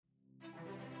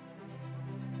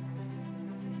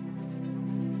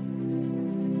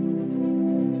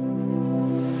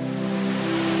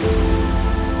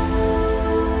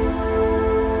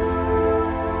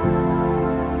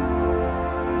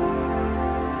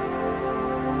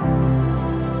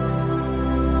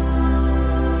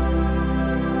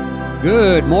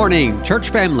Good morning, church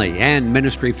family and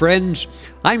ministry friends.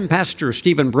 I'm Pastor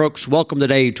Stephen Brooks. Welcome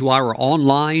today to our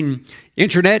online,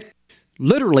 internet,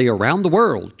 literally around the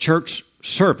world church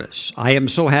service. I am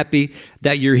so happy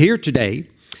that you're here today,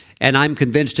 and I'm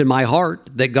convinced in my heart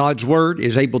that God's Word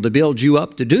is able to build you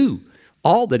up to do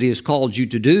all that He has called you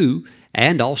to do,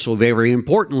 and also, very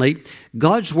importantly,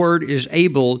 God's Word is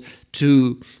able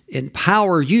to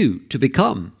empower you to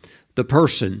become the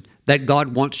person that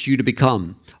God wants you to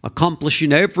become,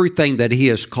 accomplishing everything that He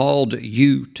has called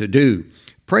you to do.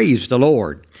 Praise the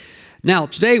Lord. Now,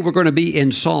 today we're going to be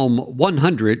in Psalm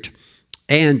 100,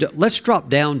 and let's drop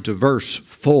down to verse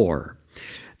 4.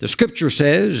 The Scripture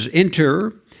says,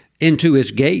 "Enter into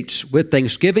His gates with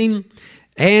thanksgiving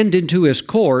and into His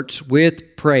courts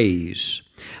with praise.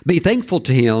 Be thankful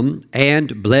to Him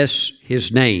and bless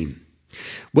His name."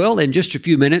 Well, in just a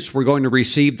few minutes, we're going to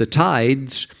receive the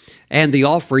tithes and the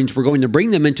offerings. We're going to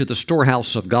bring them into the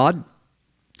storehouse of God.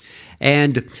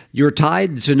 And your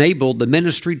tithes enable the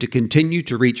ministry to continue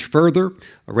to reach further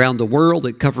around the world.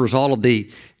 It covers all of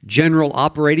the general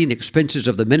operating expenses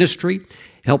of the ministry,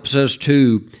 helps us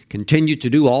to continue to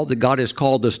do all that God has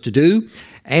called us to do.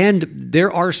 And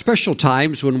there are special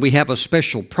times when we have a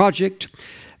special project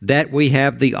that we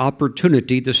have the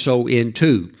opportunity to sow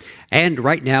into. And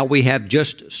right now we have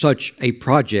just such a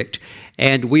project,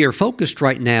 and we are focused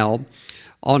right now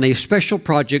on a special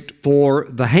project for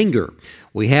the hangar.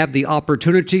 We have the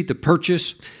opportunity to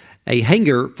purchase a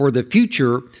hangar for the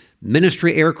future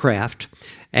ministry aircraft,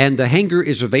 and the hangar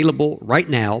is available right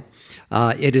now.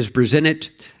 It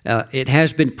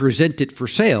has been presented for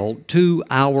sale to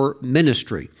our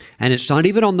ministry, and it's not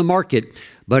even on the market,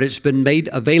 but it's been made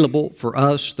available for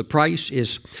us. The price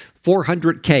is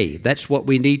 $400K. That's what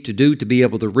we need to do to be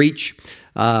able to reach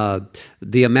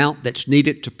the amount that's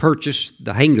needed to purchase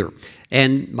the hangar.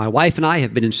 And my wife and I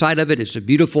have been inside of it. It's a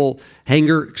beautiful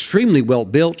hangar, extremely well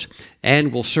built,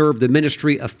 and will serve the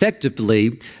ministry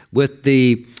effectively with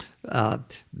the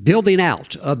building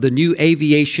out of the new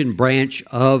aviation branch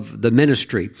of the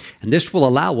ministry. And this will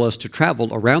allow us to travel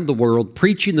around the world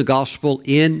preaching the gospel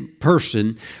in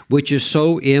person, which is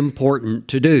so important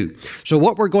to do. So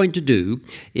what we're going to do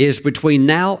is between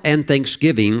now and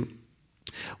Thanksgiving,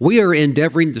 we are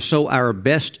endeavoring to sow our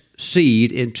best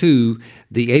seed into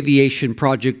the aviation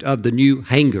project of the new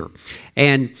hangar.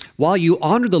 And while you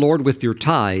honor the Lord with your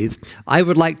tithe, I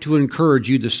would like to encourage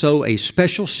you to sow a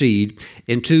special seed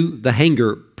into the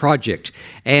hangar project.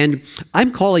 And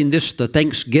I'm calling this the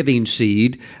Thanksgiving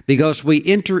seed because we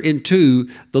enter into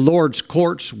the Lord's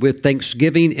courts with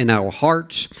thanksgiving in our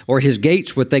hearts, or His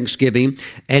gates with thanksgiving,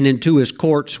 and into His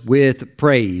courts with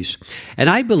praise. And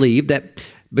I believe that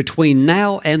between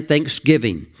now and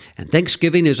Thanksgiving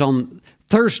is on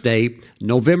Thursday,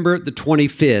 November the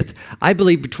 25th. I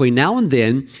believe between now and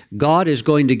then, God is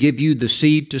going to give you the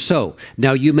seed to sow.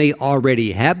 Now, you may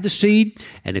already have the seed,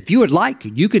 and if you would like,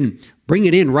 you can bring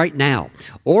it in right now.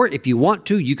 Or if you want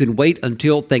to, you can wait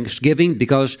until Thanksgiving,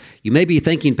 because you may be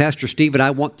thinking, Pastor Stephen,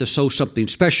 I want to sow something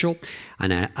special,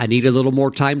 and I need a little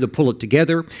more time to pull it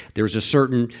together. There's a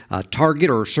certain target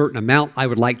or a certain amount I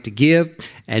would like to give.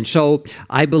 And so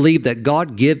I believe that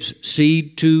God gives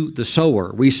seed to the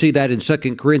sower. We see that in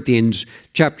 2 Corinthians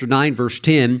chapter 9, verse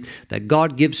 10, that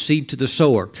God gives seed to the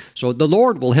sower. So the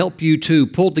Lord will help you to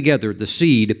pull together the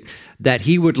seed that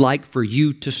He would like for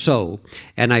you to sow.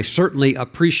 And I certainly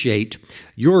appreciate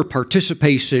your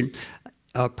participation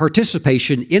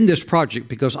in this project,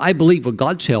 because I believe with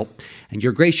God's help and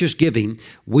your gracious giving,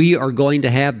 we are going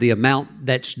to have the amount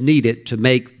that's needed to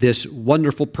make this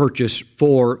wonderful purchase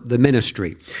for the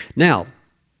ministry. Now,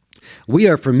 we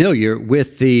are familiar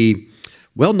with the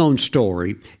well-known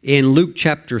story in Luke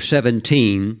chapter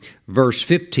 17, verse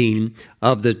 15,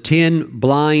 of the 10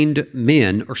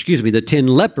 the 10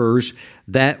 lepers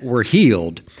that were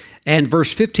healed. And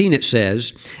verse 15, it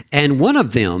says, "And one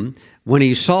of them, when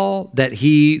he saw that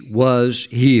he was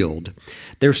healed."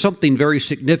 There's something very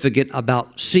significant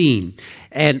about seeing.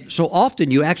 And so often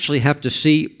you actually have to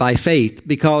see by faith,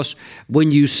 because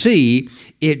when you see,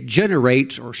 it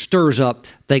generates or stirs up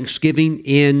thanksgiving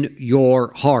in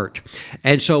your heart.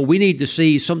 And so we need to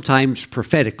see sometimes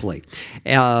prophetically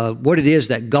what it is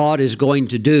that God is going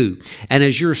to do. And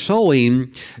as you're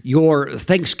sowing your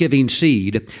Thanksgiving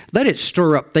seed, let it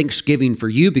stir up thanksgiving for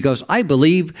you, because I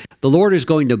believe the Lord is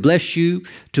going to bless you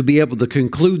to be able to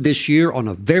conclude this year on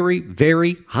a very,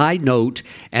 very high note,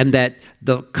 and that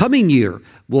the coming year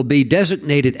will be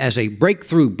designated as a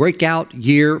breakthrough, breakout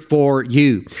year for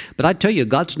you. But I tell you,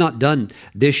 God's not done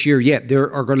this year yet.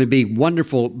 There are going to be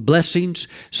wonderful blessings.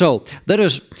 So let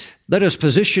us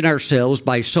position ourselves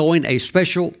by sowing a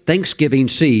special Thanksgiving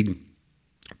seed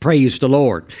Praise the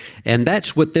Lord. And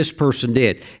that's what this person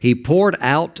did. He poured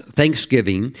out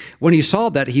thanksgiving when he saw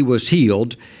that he was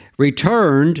healed,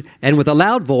 returned, and with a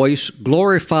loud voice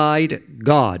glorified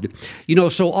God. You know,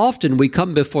 so often we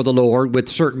come before the Lord with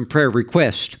certain prayer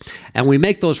requests, and we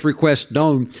make those requests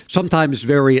known sometimes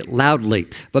very loudly.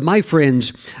 But my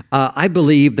friends, I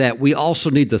believe that we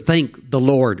also need to thank the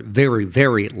Lord very,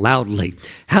 very loudly.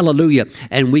 Hallelujah.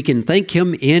 And we can thank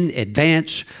Him in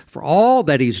advance for all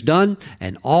that He's done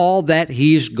and all that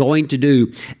He's going to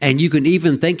do. And you can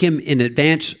even thank Him in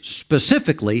advance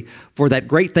specifically for that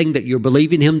great thing that you're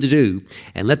believing Him to do.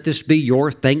 And let this be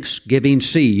your Thanksgiving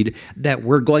seed that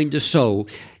we're going to sow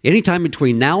anytime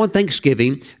between now and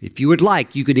Thanksgiving. If you would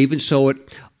like, you could even sow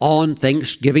it on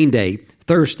Thanksgiving Day,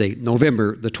 Thursday,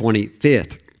 November the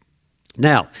 25th.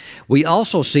 Now, we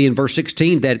also see in verse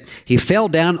 16 that he fell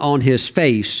down on his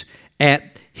face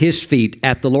at his feet,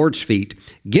 at the Lord's feet,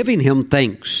 giving Him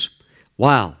thanks.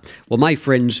 Wow. Well, my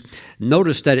friends,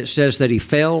 notice that it says that he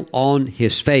fell on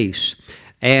his face.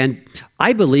 And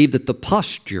I believe that the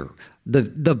posture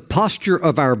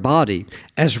of our body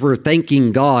as we're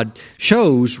thanking God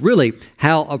shows really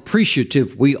how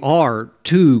appreciative we are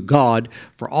to God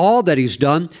for all that He's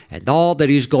done and all that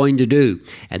He's going to do.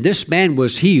 And this man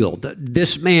was healed.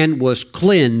 This man was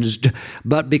cleansed,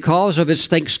 but because of his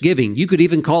thanksgiving, you could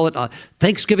even call it a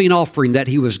thanksgiving offering that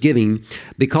he was giving.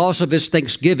 Because of his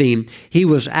thanksgiving, he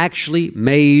was actually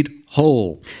made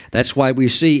whole. That's why we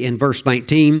see in verse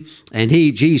 19, and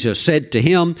he, Jesus, said to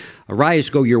him, "Arise,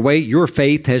 go your way. Your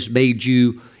faith has made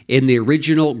you," in the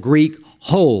original Greek,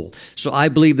 whole. So I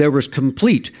believe there was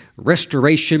complete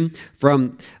restoration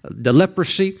from the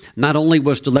leprosy. Not only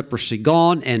was the leprosy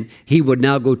gone, and he would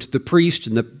now go to the priest,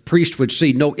 and the priest would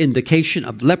see no indication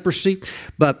of leprosy,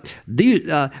 but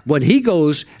when he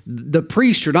goes, the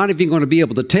priests are not even going to be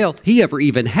able to tell he ever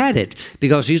even had it,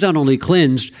 because he's not only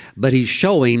cleansed, but he's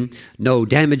showing no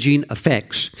damaging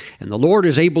effects. And the Lord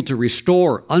is able to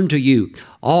restore unto you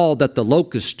all that the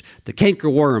locust, the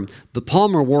cankerworm, the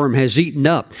palmer worm has eaten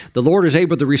up. The Lord is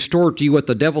able to restore to you what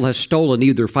the devil has stolen,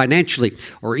 either financially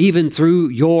or even through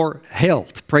your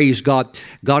health. Praise God.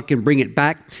 God can bring it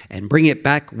back, and bring it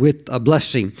back with a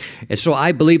blessing. And so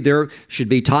I believe there should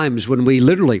be times when we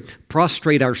literally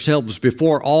prostrate ourselves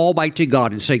before Almighty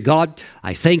God and say, "God,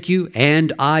 I thank you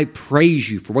and I praise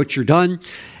you for what you're done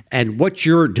and what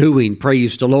you're doing."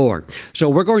 Praise the Lord. So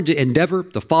we're going to endeavor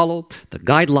to follow the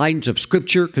guidelines of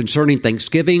Scripture concerning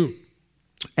Thanksgiving,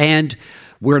 and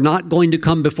we're not going to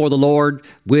come before the Lord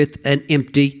with an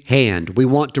empty hand. We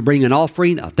want to bring an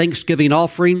offering, a Thanksgiving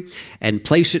offering, and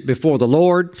place it before the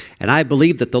Lord. And I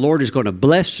believe that the Lord is going to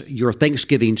bless your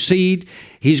Thanksgiving seed.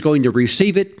 He's going to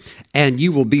receive it, and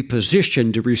you will be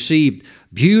positioned to receive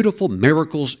beautiful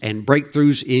miracles and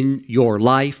breakthroughs in your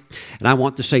life. And I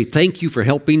want to say thank you for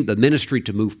helping the ministry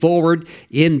to move forward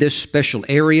in this special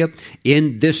area,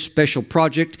 in this special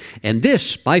project. And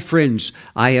this, my friends,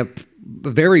 I have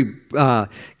very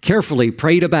carefully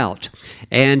prayed about.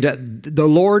 And the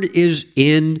Lord is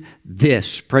in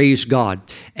this, praise God.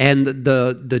 And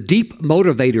the deep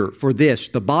motivator for this,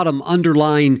 the bottom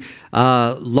underlying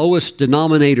lowest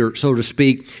denominator, so to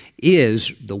speak,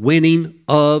 is the winning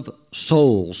of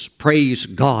souls. Praise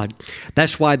God.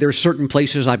 That's why there's certain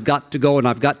places I've got to go, and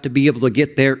I've got to be able to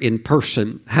get there in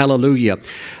person. Hallelujah.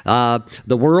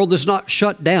 The world is not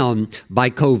shut down by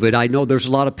COVID. I know there's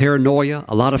a lot of paranoia,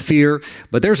 a lot of fear,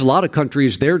 but there's a lot of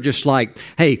countries, they're just like,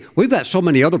 hey, we've got so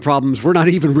many other problems, we're not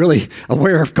even really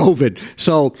aware of COVID.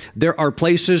 So there are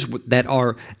places that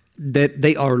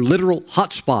they are literal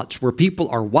hotspots where people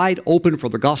are wide open for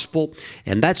the gospel,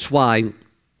 and that's why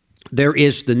there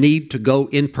is the need to go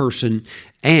in person,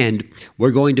 and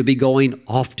we're going to be going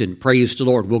often. Praise the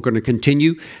Lord. We're going to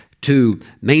continue to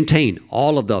maintain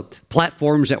all of the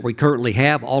platforms that we currently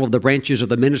have, all of the branches of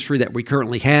the ministry that we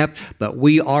currently have, but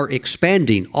we are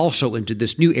expanding also into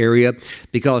this new area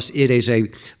because it is a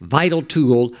vital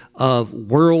tool of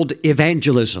world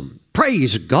evangelism.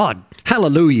 Praise God.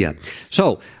 Hallelujah.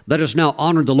 So let us now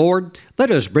honor the Lord. Let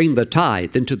us bring the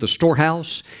tithe into the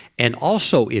storehouse. And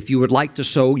also, if you would like to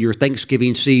sow your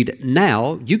Thanksgiving seed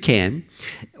now, you can.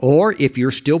 Or if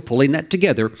you're still pulling that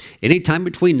together, anytime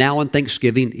between now and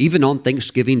Thanksgiving, even on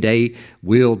Thanksgiving Day,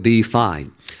 will be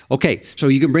fine. Okay, so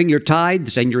you can bring your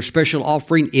tithes and your special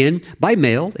offering in by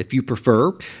mail if you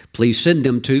prefer. Please send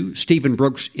them to Stephen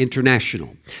Brooks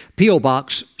International, P.O.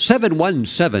 Box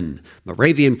 717,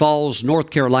 Moravian Falls,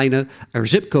 North Carolina. Our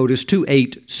zip code is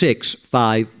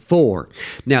 28654.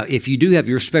 Now, if you do have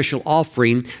your special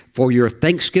offering for your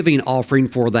Thanksgiving offering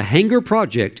for the Hanger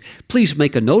Project. Please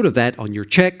make a note of that on your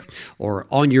check or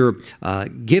on your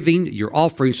giving, your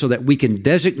offering, so that we can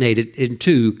designate it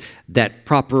into that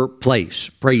proper place.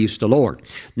 Praise the Lord.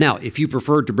 Now, if you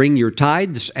prefer to bring your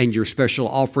tithes and your special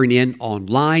offering in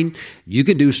online, you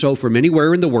can do so from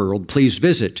anywhere in the world. Please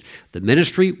visit the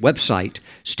ministry website,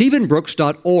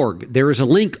 stephenbrooks.org. There is a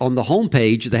link on the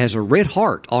homepage that has a red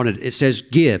heart on it. It says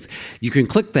Give. You can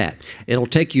click that. It'll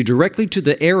take you directly to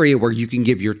the area where you can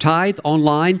give your tithe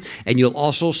online, and you'll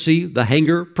also see the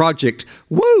Hanger Project.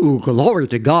 Woo! Glory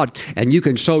to God. And you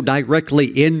can sow directly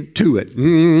into it.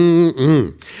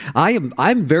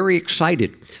 I'm very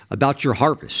excited about your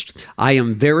harvest. I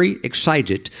am very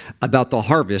excited about the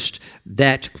harvest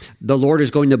that the Lord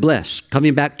is going to bless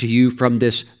coming back to you from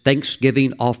this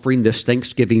Thanksgiving offering, this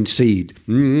Thanksgiving seed.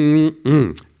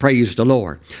 Praise the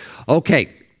Lord.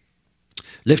 Okay.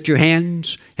 Lift your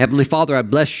hands. Heavenly Father, I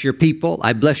bless your people.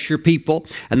 I bless your people.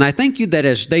 And I thank you that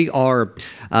as they are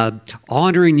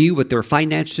honoring you with their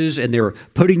finances and they're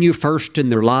putting you first in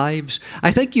their lives,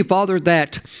 I thank you, Father,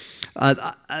 that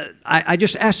I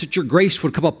just ask that your grace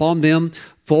would come upon them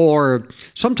for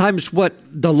sometimes what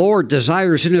the Lord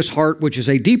desires in his heart, which is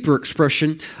a deeper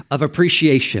expression of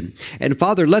appreciation. And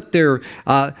Father, let there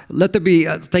be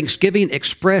thanksgiving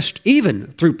expressed even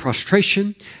through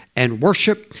prostration and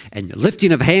worship and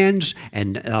lifting of hands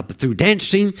and through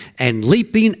dancing and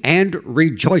leaping and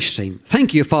rejoicing.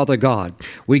 Thank you, Father God.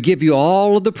 We give you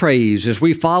all of the praise as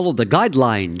we follow the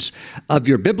guidelines of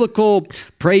your biblical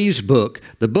praise book,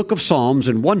 the book of Psalms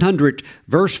in 100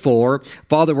 verse 4,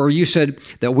 Father, where you said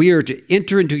that we are to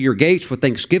enter into your gates with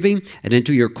thanksgiving and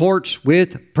into your courts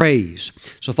with praise.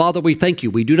 So, Father, we thank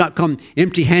you. We do not come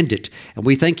empty-handed, and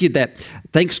we thank you that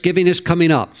Thanksgiving is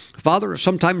coming up. Father,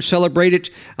 sometimes celebrate it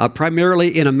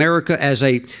primarily in America as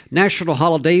a national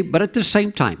holiday, but at the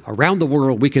same time, around the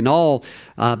world, we can all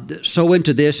sow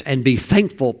into this and be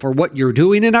thankful for what you're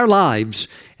doing in our lives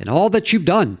and all that you've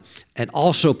done, and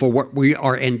also for what we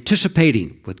are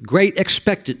anticipating with great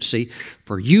expectancy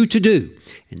for you to do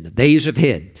in the days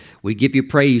ahead. We give you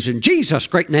praise in Jesus'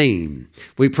 great name.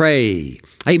 We pray.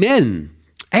 Amen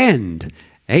and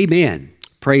amen.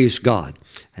 Praise God.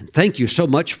 And thank you so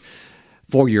much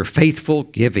for your faithful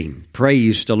giving.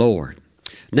 Praise the Lord.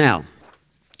 Now,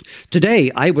 today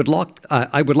I would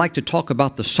like to talk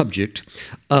about the subject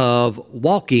of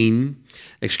working.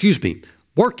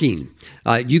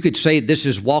 You could say this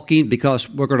is walking because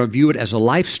we're going to view it as a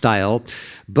lifestyle,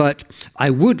 but I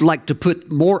would like to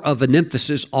put more of an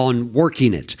emphasis on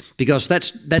working it because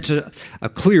that's a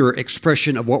clearer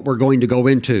expression of what we're going to go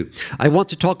into. I want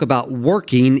to talk about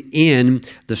working in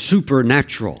the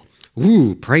supernatural.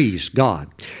 Ooh, praise God.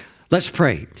 Let's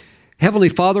pray. Heavenly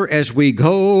Father, as we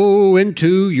go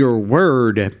into your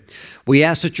word, we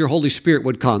ask that your Holy Spirit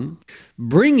would come,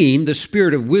 bringing the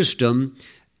spirit of wisdom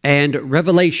and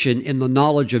revelation in the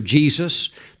knowledge of Jesus,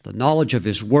 the knowledge of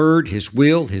his word, his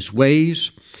will, his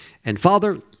ways. And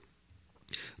Father,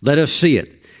 let us see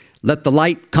it. Let the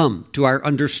light come to our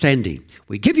understanding.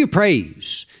 We give you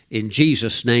praise in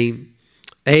Jesus' name.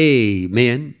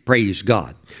 Amen. Praise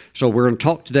God. So we're going to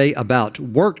talk today about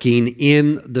working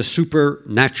in the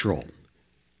supernatural.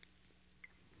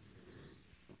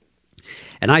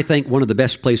 And I think one of the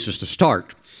best places to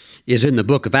start is in the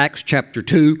book of Acts chapter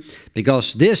 2,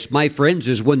 because this, my friends,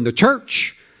 is when the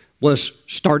church was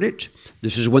started.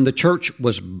 This is when the church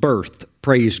was birthed.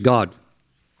 Praise God.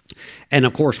 And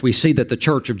of course, we see that the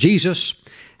church of Jesus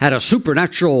had a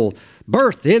supernatural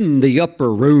birth in the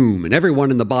upper room, and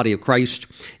everyone in the body of Christ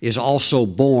is also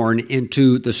born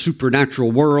into the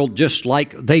supernatural world just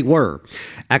like they were.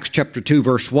 Acts chapter 2,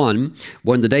 verse 1,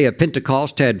 when the day of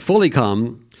Pentecost had fully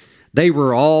come, they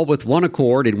were all with one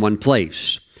accord in one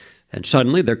place. And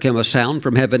suddenly there came a sound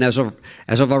from heaven as of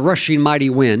a rushing mighty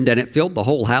wind, and it filled the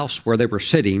whole house where they were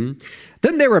sitting.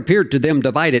 Then there appeared to them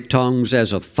divided tongues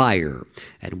as of fire,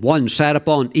 and one sat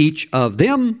upon each of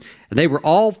them, and they were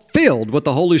all filled with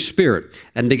the Holy Spirit,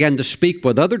 and began to speak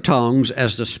with other tongues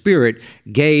as the Spirit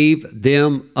gave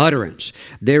them utterance.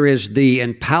 There is the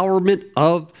empowerment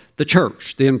of the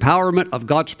church, the empowerment of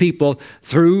God's people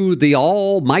through the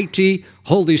almighty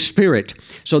Holy Spirit.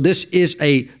 So this is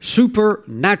a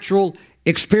supernatural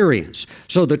experience.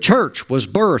 So the church was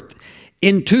birthed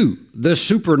into the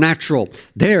supernatural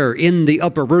there in the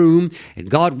upper room, and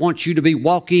God wants you to be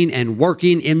walking and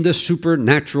working in the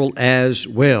supernatural as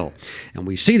well. And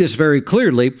we see this very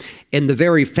clearly in the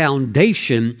very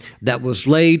foundation that was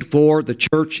laid for the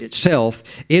church itself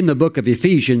in the book of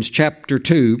Ephesians chapter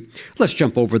 2. Let's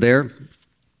jump over there.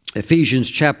 Ephesians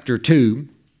chapter 2,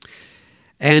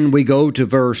 and we go to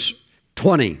verse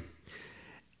 20.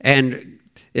 And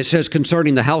it says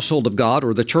concerning the household of God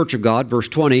or the church of God, verse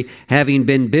 20, having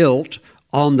been built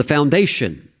on the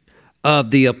foundation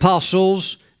of the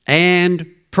apostles and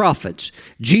prophets,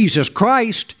 Jesus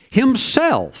Christ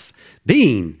himself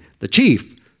being the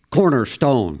chief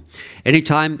cornerstone.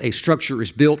 Anytime a structure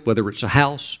is built, whether it's a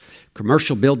house,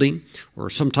 commercial building, or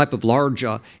some type of large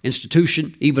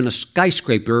institution, even a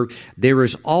skyscraper, there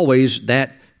is always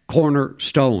that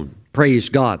cornerstone. Praise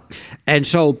God. And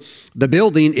so the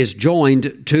building is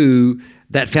joined to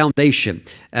that foundation,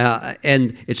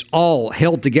 and it's all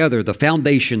held together. The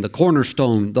foundation, the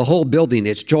cornerstone, the whole building,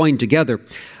 it's joined together.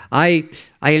 I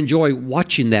enjoy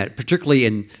watching that, particularly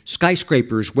in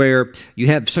skyscrapers where you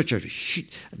have such a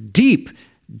deep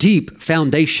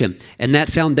foundation, and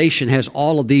that foundation has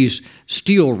all of these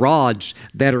steel rods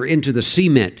that are into the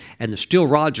cement, and the steel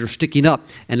rods are sticking up,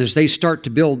 and as they start to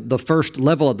build the first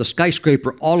level of the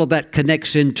skyscraper, all of that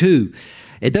connects into.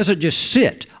 It doesn't just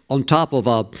sit on top of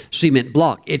a cement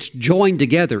block. It's joined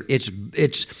together. It's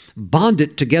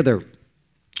bonded together.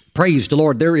 Praise the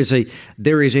Lord. There is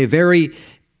a very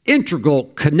integral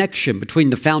connection between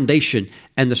the foundation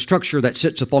and the structure that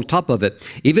sits up on top of it.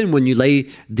 Even when you lay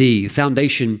the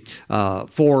foundation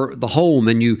for the home,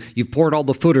 and you've poured all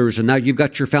the footers, and now you've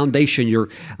got your foundation, your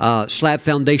slab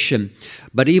foundation.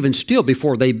 But even still,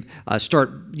 before they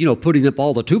start, putting up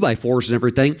all the 2x4s and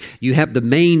everything, you have the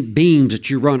main beams that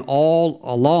you run all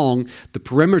along the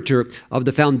perimeter of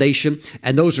the foundation,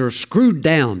 and those are screwed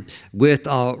down with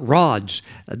rods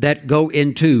that go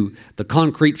into the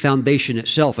concrete foundation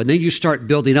itself. And then you start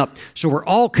building up. So we're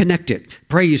all connected,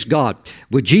 praise God,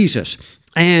 with Jesus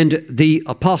and the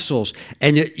apostles.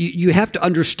 And you have to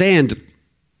understand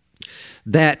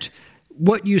that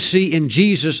what you see in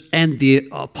Jesus and the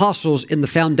apostles in the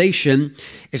foundation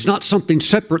is not something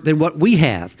separate than what we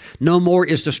have. No more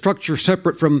is the structure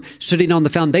separate from sitting on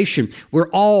the foundation. We're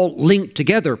all linked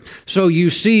together. So you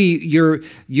see your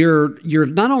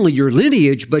not only your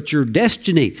lineage, but your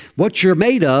destiny, what you're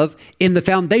made of in the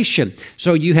foundation.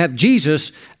 So you have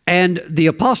Jesus and the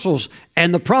apostles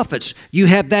and the prophets. You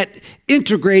have that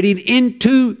integrating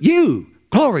into you.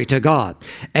 Glory to God.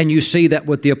 And you see that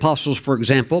with the apostles, for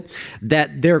example,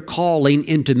 that their calling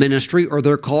into ministry or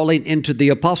their calling into the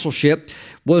apostleship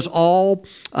was all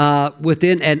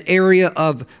within an area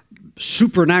of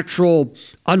supernatural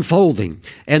unfolding.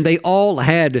 And they all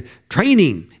had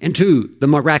training into the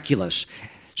miraculous.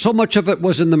 So much of it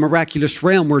was in the miraculous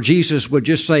realm where Jesus would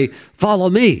just say, "Follow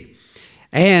me."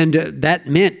 And that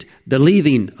meant the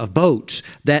leaving of boats.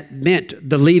 That meant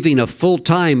the leaving of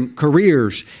full-time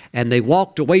careers. And they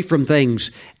walked away from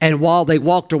things. And while they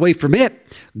walked away from it,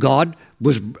 God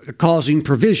was causing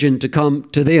provision to come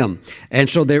to them. And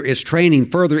so there is training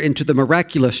further into the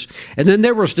miraculous. And then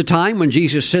there was the time when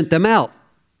Jesus sent them out.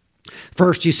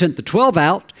 First, he sent the 12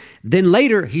 out. Then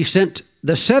later, he sent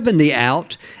the 70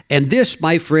 out. And this,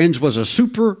 my friends, was a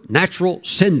supernatural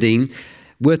sending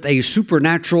with a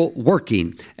supernatural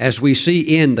working, as we see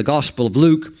in the Gospel of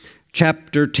Luke,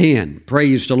 chapter 10.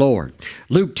 Praise the Lord.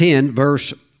 Luke 10,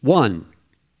 verse 1.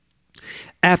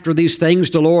 After these things,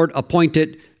 the Lord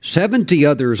appointed 70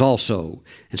 others also,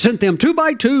 and sent them 2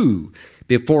 by 2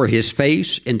 before his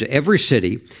face into every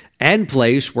city and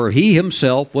place where he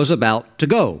himself was about to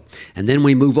go. And then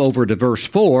we move over to verse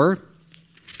 4.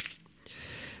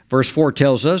 Verse 4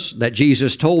 tells us that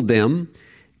Jesus told them,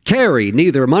 "Carry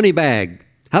neither money bag."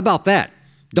 How about that?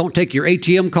 Don't take your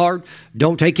ATM card.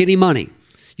 Don't take any money.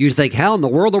 You think, how in the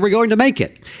world are we going to make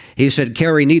it? He said,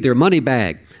 "Carry neither money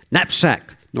bag,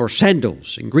 knapsack, nor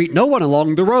sandals, and greet no one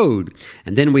along the road."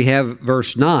 And then we have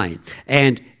verse 9,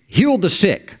 "And heal the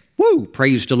sick." Woo!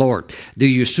 Praise the Lord. Do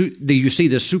you see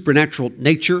the supernatural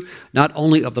nature, not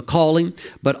only of the calling,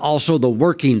 but also the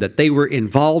working that they were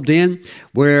involved in,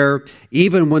 where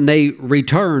even when they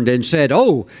returned and said,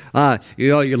 Lord,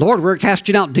 we're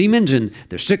casting out demons, and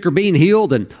the sick are being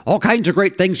healed, and all kinds of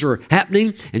great things are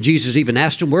happening. And Jesus even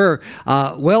asked them,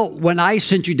 when I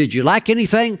sent you, did you lack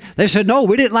anything? They said, no,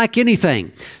 we didn't lack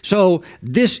anything. So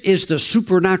this is the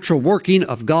supernatural working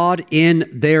of God in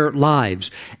their lives.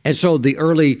 And so the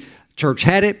early church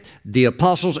had it. The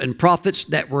apostles and prophets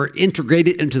that were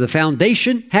integrated into the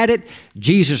foundation had it.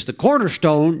 Jesus, the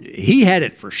cornerstone, he had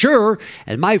it for sure.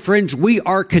 And my friends, we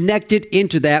are connected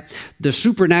into that. The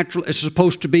supernatural is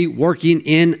supposed to be working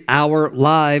in our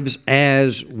lives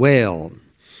as well.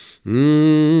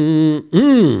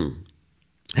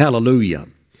 Hallelujah.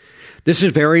 This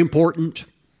is very important.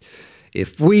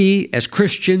 If we as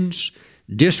Christians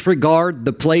disregard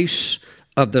the place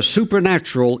of the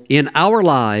supernatural in our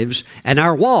lives and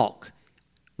our walk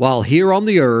while here on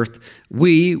the earth,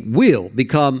 we will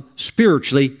become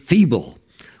spiritually feeble.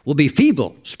 We'll be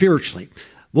feeble spiritually.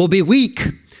 will be weak.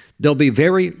 There'll be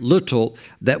very little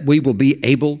that we will be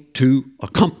able to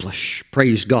accomplish.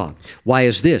 Praise God. Why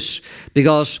is this?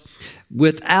 Because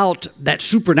without that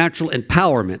supernatural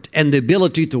empowerment and the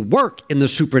ability to work in the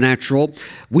supernatural,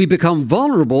 we become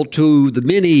vulnerable to the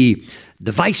many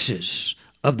devices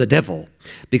of the devil,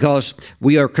 because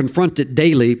we are confronted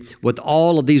daily with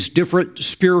all of these different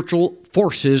spiritual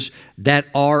forces that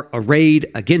are arrayed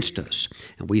against us.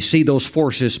 And we see those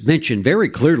forces mentioned very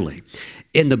clearly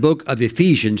in the book of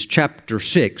Ephesians chapter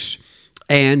 6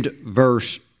 and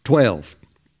verse 12.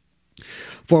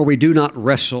 For we do not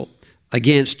wrestle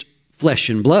against flesh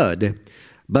and blood,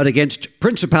 but against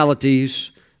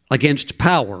principalities, against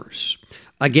powers,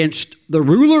 against the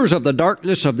rulers of the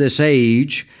darkness of this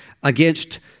age,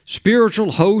 against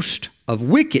spiritual host of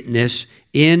wickedness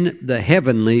in the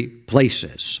heavenly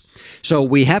places. So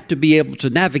we have to be able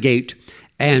to navigate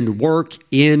and work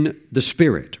in the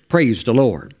Spirit. Praise the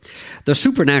Lord. The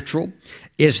supernatural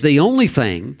is the only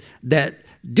thing that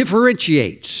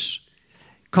differentiates,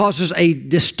 causes a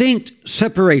distinct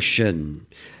separation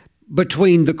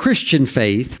between the Christian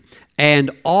faith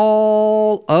and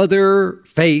all other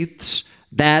faiths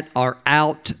that are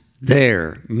out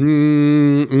there.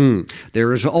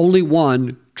 There is only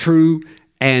one true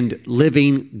and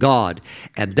living God.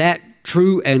 And that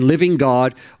true and living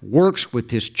God works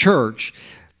with His church,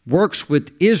 works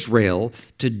with Israel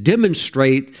to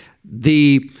demonstrate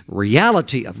the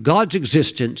reality of God's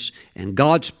existence and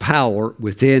God's power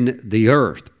within the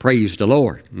earth. Praise the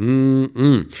Lord.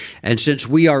 And since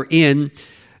we are in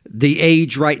the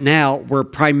age right now where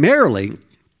primarily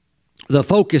the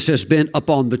focus has been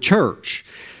upon the church,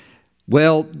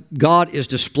 well, God is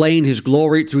displaying His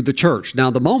glory through the church.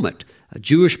 Now, the moment a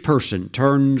Jewish person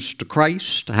turns to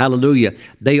Christ, hallelujah,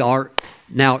 they are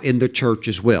now in the church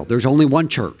as well. There's only one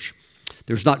church.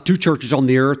 There's not two churches on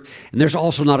the earth, and there's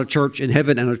also not a church in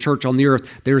heaven and a church on the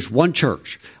earth. There's one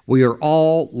church. We are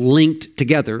all linked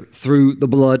together through the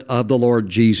blood of the Lord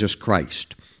Jesus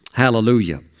Christ.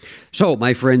 Hallelujah. So,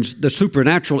 my friends, the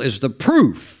supernatural is the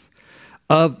proof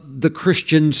of the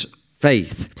Christian's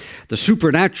faith. The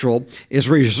supernatural is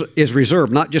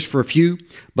reserved not just for a few,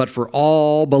 but for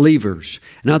all believers.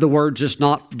 In other words, it's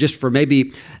not just for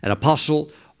maybe an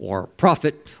apostle or a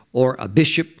prophet or a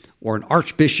bishop or an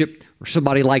archbishop or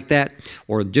somebody like that,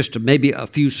 or just maybe a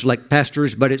few select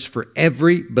pastors, but it's for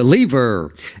every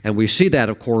believer. And we see that,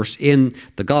 of course, in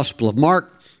the Gospel of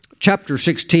Mark, chapter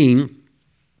 16,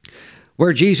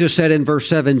 where Jesus said in verse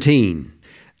 17,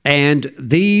 "And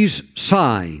these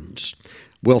signs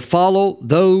will follow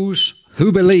those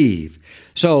who believe."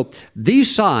 So these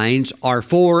signs are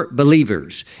for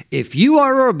believers. If you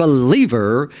are a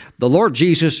believer, the Lord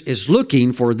Jesus is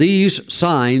looking for these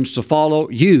signs to follow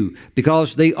you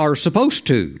because they are supposed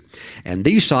to. And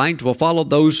these signs will follow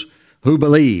those who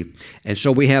believe. And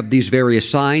so we have these various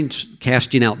signs: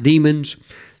 casting out demons,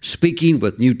 speaking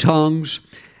with new tongues,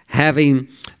 having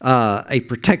a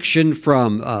protection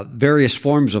from various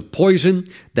forms of poison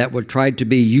that would try to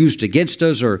be used against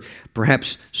us or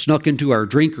perhaps snuck into our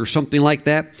drink or something like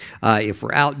that. If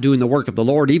we're out doing the work of the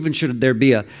Lord, even should there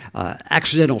be a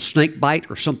accidental snake bite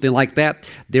or something like that,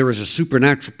 there is a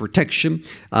supernatural protection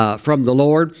from the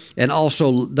Lord. And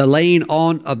also the laying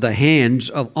on of the hands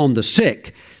on the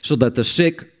sick so that the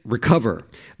sick recover.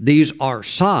 These are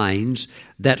signs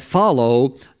that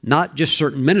follow not just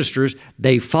certain ministers,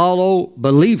 they follow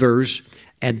believers,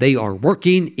 and they are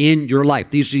working in your life.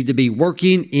 These need to be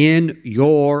working in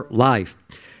your life.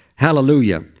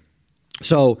 Hallelujah.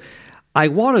 So I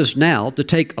want us now to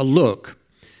take a look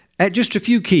at just a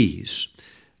few keys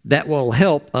that will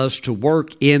help us to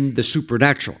work in the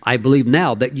supernatural. I believe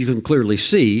now that you can clearly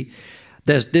see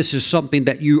that this is something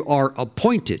that you are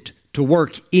appointed to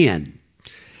work in.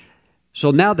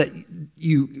 So now that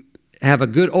you have a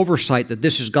good oversight that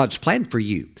this is God's plan for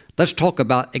you, let's talk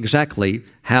about exactly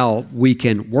how we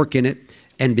can work in it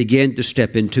and begin to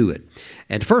step into it.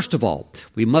 And first of all,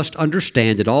 we must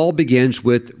understand it all begins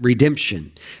with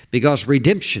redemption, because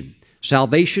redemption,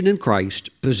 salvation in Christ,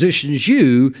 positions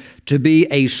you to be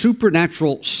a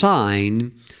supernatural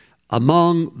sign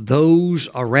among those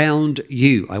around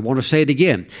you. I want to say it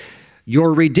again.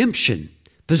 Your redemption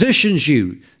positions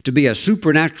you to be a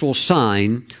supernatural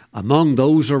sign among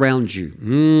those around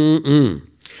you.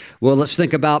 Well, let's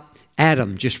think about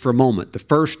Adam just for a moment, the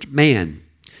first man.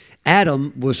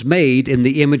 Adam was made in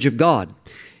the image of God.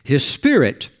 His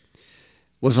spirit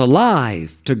was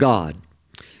alive to God.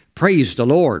 Praise the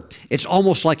Lord. It's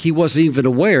almost like he wasn't even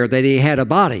aware that he had a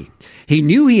body. He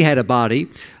knew he had a body,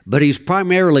 but he's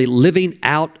primarily living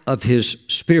out of his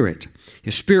spirit.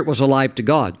 His spirit was alive to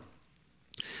God.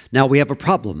 Now we have a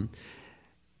problem.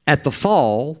 At the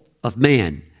fall of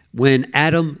man, when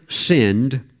Adam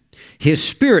sinned, his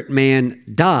spirit man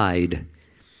died.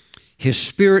 His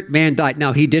spirit man died.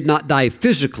 Now, he did not die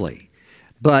physically,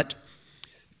 but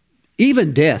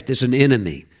even death is an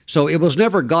enemy. So it was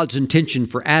never God's intention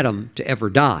for Adam to ever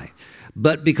die.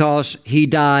 But because he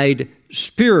died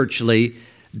spiritually,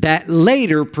 that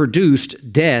later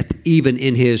produced death even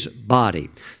in his body.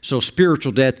 So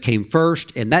spiritual death came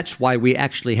first, and that's why we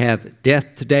actually have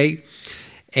death today.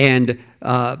 And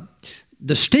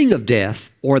the sting of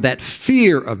death, or that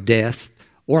fear of death,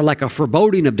 or like a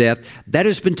foreboding of death, that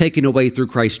has been taken away through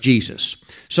Christ Jesus.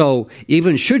 So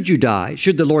even should you die,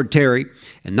 should the Lord tarry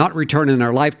and not return in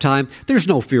our lifetime, there's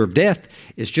no fear of death.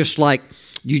 It's just like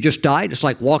you just died. It's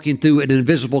like walking through an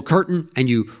invisible curtain, and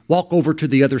you walk over to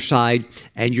the other side,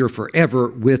 and you're forever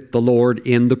with the Lord,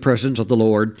 in the presence of the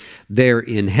Lord there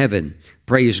in heaven.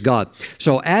 Praise God.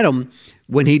 So Adam,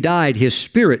 when he died, his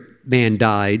spirit man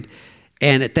died,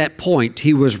 and at that point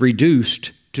he was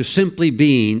reduced to simply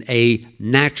being a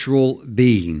natural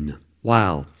being.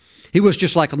 Wow. He was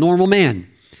just like a normal man.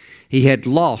 He had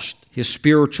lost his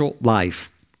spiritual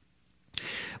life.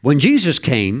 When Jesus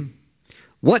came,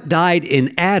 what died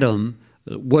in Adam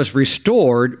was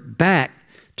restored back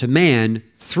to man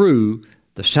through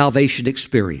the salvation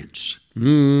experience.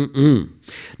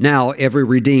 Now, every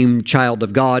redeemed child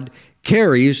of God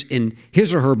carries in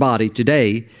his or her body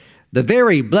today the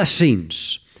very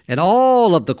blessings and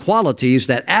all of the qualities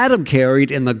that Adam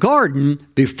carried in the garden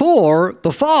before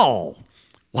the fall.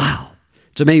 Wow.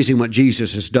 It's amazing what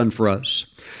Jesus has done for us.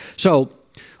 So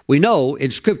we know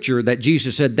in Scripture that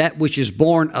Jesus said, that which is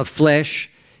born of flesh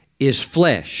is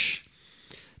flesh.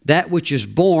 That which is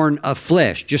born of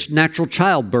flesh, just natural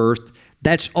childbirth,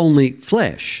 that's only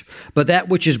flesh. But that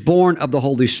which is born of the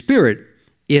Holy Spirit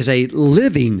is a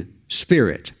living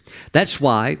spirit. That's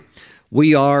why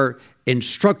we are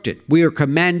instructed. We are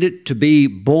commanded to be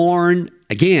born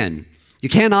again. You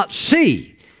cannot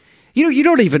see. You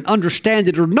don't even understand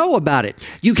it or know about it.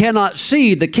 You cannot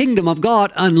see the kingdom of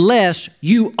God unless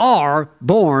you are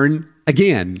born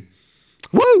again.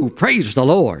 Woo! Praise the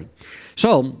Lord.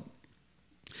 So,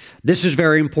 this is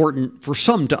very important for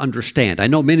some to understand. I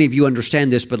know many of you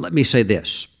understand this, but let me say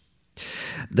this.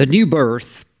 The new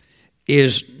birth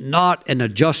is not an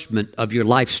adjustment of your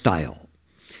lifestyle.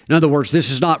 In other words, this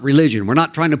is not religion. We're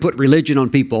not trying to put religion on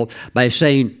people by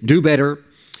saying, do better,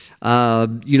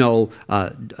 don't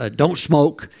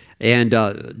smoke, and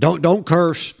don't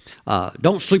curse,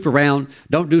 don't sleep around,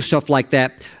 don't do stuff like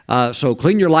that. So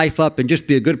clean your life up and just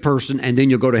be a good person, and then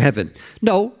you'll go to heaven.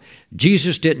 No,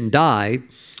 Jesus didn't die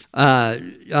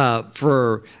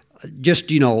for just,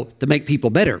 to make people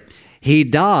better. He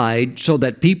died so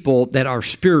that people that are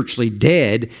spiritually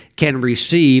dead can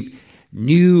receive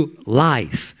new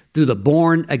life through the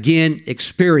born-again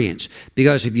experience.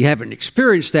 Because if you haven't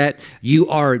experienced that, you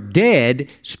are dead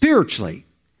spiritually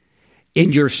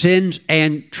in your sins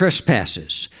and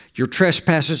trespasses. Your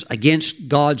trespasses against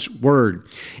God's Word.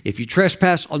 If you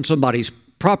trespass on somebody's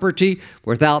property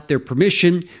without their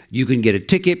permission, you can get a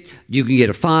ticket, you can get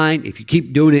a fine. If you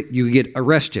keep doing it, you can get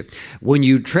arrested. When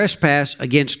you trespass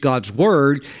against God's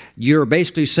Word, you're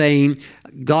basically saying,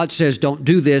 God says don't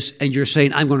do this, and you're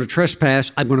saying, I'm going to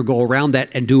trespass, I'm going to go around that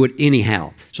and do it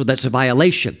anyhow. So that's a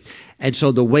violation. And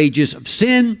so the wages of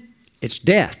sin, it's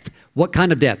death. What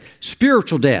kind of death?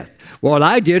 Spiritual death. Well,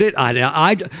 I did it.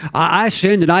 I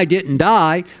sinned and I didn't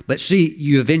die. But see,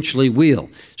 you eventually will.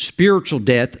 Spiritual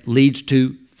death leads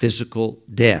to physical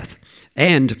death.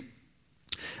 And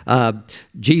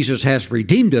Jesus has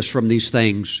redeemed us from these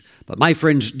things. But my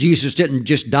friends, Jesus didn't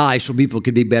just die so people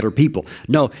could be better people.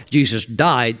 No, Jesus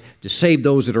died to save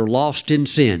those that are lost in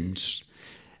sins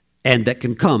and that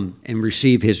can come and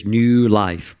receive His new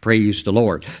life. Praise the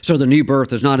Lord. So the new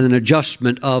birth is not an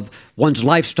adjustment of one's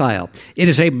lifestyle. It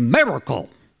is a miracle.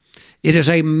 It is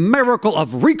a miracle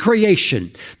of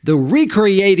recreation, the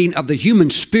recreating of the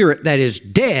human spirit that is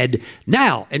dead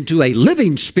now into a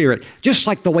living spirit, just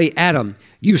like the way Adam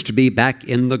used to be back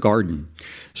in the garden.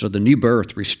 So the new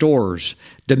birth restores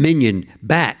dominion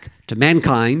back to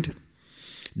mankind,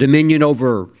 dominion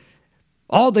over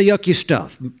all the yucky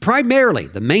stuff. Primarily,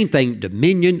 the main thing,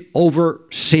 dominion over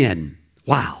sin.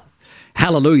 Wow.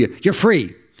 Hallelujah. You're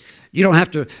free. You don't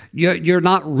have to, you're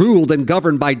not ruled and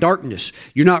governed by darkness.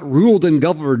 You're not ruled and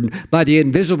governed by the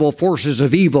invisible forces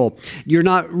of evil. You're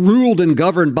not ruled and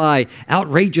governed by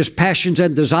outrageous passions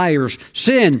and desires.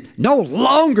 Sin no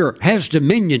longer has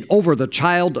dominion over the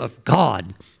child of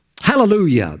God.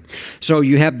 Hallelujah. So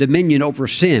you have dominion over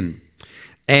sin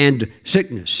and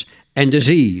sickness and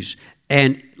disease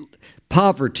and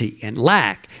poverty and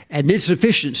lack and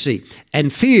insufficiency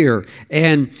and fear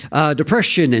and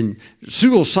depression and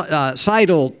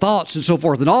suicidal thoughts and so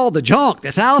forth and all the junk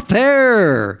that's out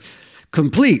there.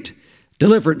 Complete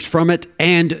deliverance from it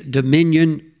and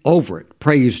dominion over it.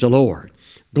 Praise the Lord.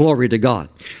 Glory to God.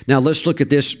 Now let's look at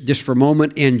this just for a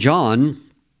moment in John,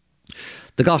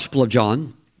 the Gospel of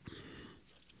John.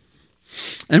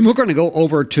 And we're going to go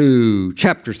over to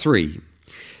chapter 3.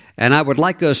 And I would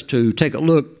like us to take a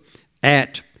look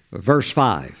at verse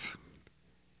 5.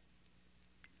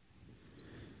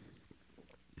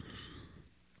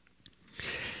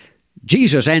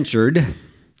 Jesus answered,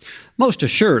 "Most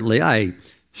assuredly I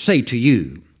say to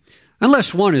you,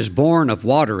 unless one is born of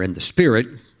water and the Spirit,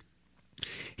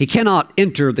 he cannot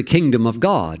enter the kingdom of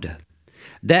God.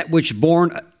 That which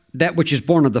is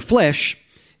born of the flesh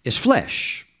is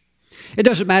flesh." It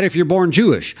doesn't matter if you're born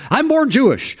Jewish. I'm born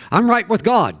Jewish. I'm right with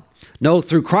God. No,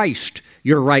 through Christ,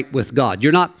 you're right with God.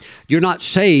 You're not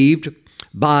saved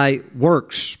by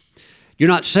works. You're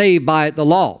not saved by the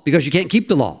law because you can't keep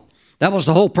the law. That was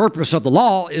the whole purpose of the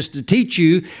law, is to teach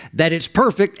you that it's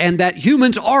perfect and that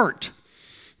humans aren't.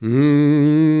 Praise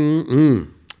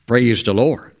the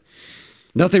Lord.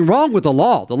 Nothing wrong with the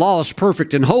law. The law is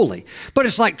perfect and holy. But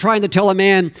it's like trying to tell a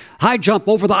man, high jump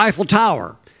over the Eiffel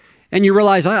Tower. And you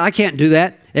realize, I can't do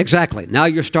that. Exactly. Now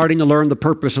you're starting to learn the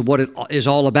purpose of what it is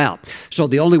all about. So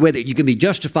the only way that you can be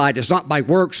justified is not by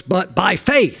works, but by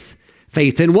faith.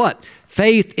 Faith in what?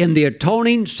 Faith in the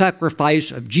atoning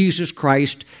sacrifice of Jesus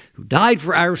Christ, who died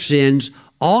for our sins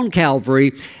on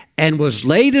Calvary and was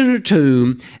laid in a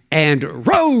tomb and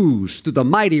rose through the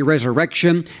mighty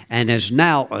resurrection and has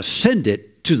now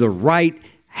ascended to the right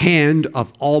hand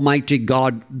of Almighty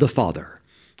God the Father.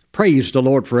 Praise the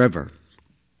Lord forever.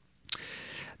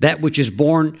 That which is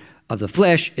born of the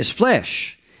flesh is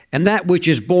flesh, and that which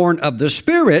is born of the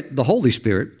Spirit, the Holy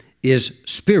Spirit, is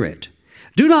spirit.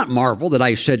 Do not marvel that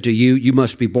I said to you, you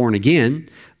must be born again.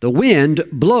 The wind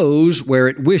blows where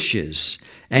it wishes,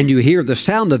 and you hear the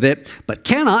sound of it, but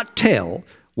cannot tell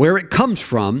where it comes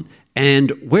from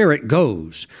and where it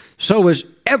goes. So is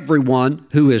everyone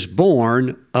who is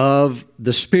born of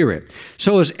the Spirit.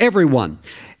 So is everyone.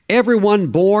 Everyone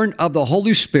born of the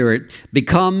Holy Spirit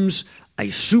becomes a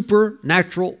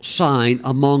supernatural sign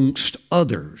amongst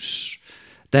others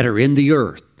that are in the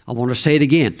earth. I want to say it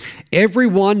again.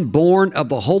 Everyone born of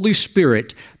the Holy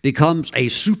Spirit becomes a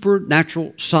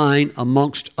supernatural sign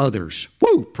amongst others.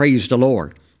 Woo! Praise the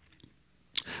Lord.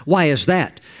 Why is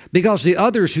that? Because the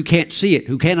others who can't see it,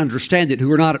 who can't understand it,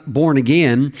 who are not born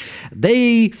again,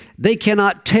 they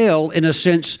cannot tell, in a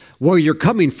sense, where you're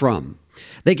coming from.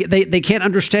 They can't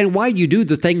understand why you do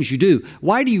the things you do.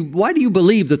 Why do you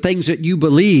believe the things that you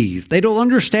believe? They don't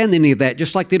understand any of that,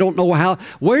 just like they don't know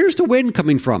where's the wind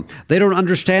coming from? They don't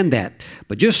understand that.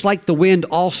 But just like the wind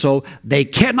also, they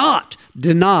cannot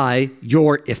deny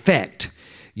your effect.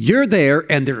 You're there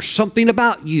and there's something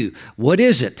about you. What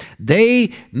is it?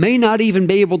 They may not even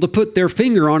be able to put their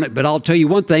finger on it, but I'll tell you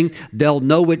one thing, they'll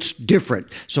know it's different.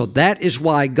 So that is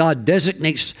why God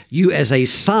designates you as a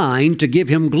sign to give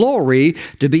Him glory,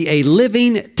 to be a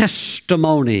living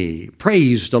testimony.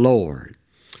 Praise the Lord.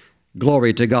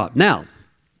 Glory to God. Now,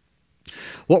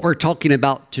 what we're talking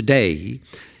about today,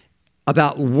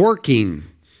 about working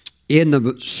in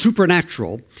the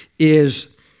supernatural, is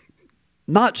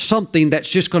not something that's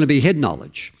just going to be hidden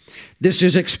knowledge. This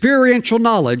is experiential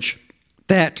knowledge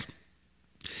that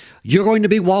you're going to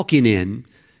be walking in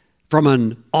from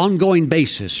an ongoing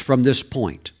basis from this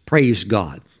point. Praise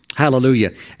God.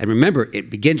 Hallelujah. And remember, it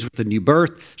begins with the new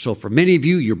birth. So for many of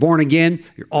you, you're born again.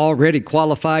 You're already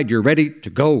qualified. You're ready to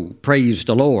go. Praise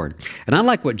the Lord. And I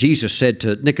like what Jesus said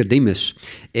to Nicodemus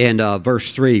in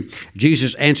verse 3.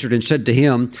 Jesus answered and said to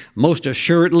him, "Most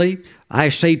assuredly, I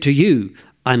say to you,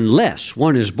 unless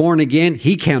one is born again,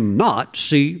 he cannot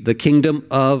see the kingdom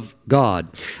of God."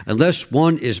 Unless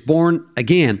one is born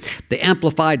again. The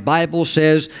Amplified Bible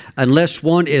says, unless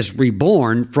one is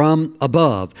reborn from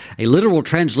above. A literal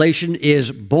translation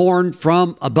is born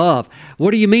from above.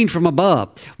 What do you mean from above?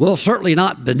 Well, certainly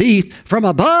not beneath. From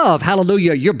above.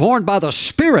 Hallelujah. You're born by the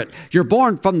Spirit. You're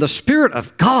born from the Spirit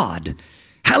of God.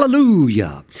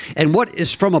 Hallelujah. And what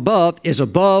is from above is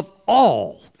above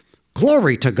all.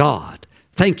 Glory to God.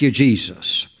 Thank you,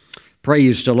 Jesus.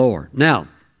 Praise the Lord. Now,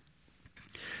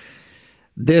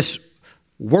 this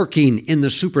working in the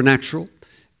supernatural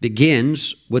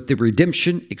begins with the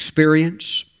redemption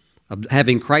experience of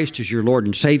having Christ as your Lord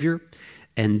and Savior,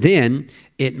 and then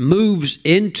it moves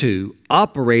into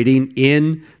operating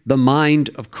in the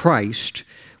mind of Christ,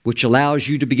 which allows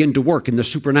you to begin to work in the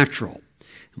supernatural.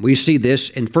 We see this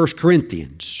in 1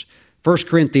 Corinthians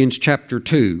chapter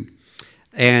 2.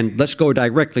 And let's go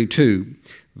directly to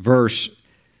verse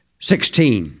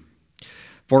 16.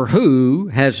 For who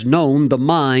has known the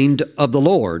mind of the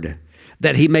Lord,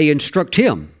 that he may instruct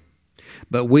him?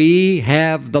 But we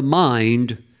have the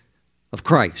mind of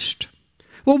Christ.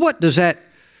 Well, what does that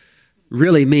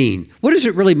really mean? What does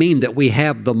it really mean that we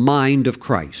have the mind of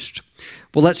Christ?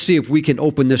 Well, let's see if we can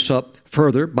open this up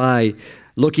further by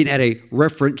looking at a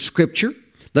reference scripture.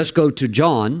 Let's go to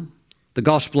John, the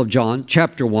Gospel of John,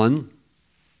 chapter 1,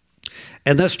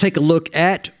 and let's take a look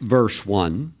at verse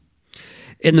 1.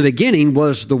 In the beginning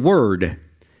was the Word,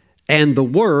 and the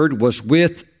Word was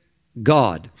with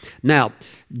God. Now,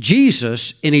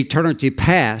 Jesus in eternity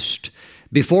past,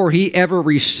 before he ever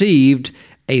received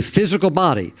a physical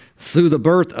body through the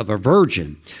birth of a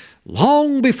virgin,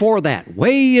 long before that,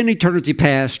 way in eternity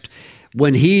past,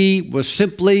 when he was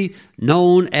simply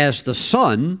known as the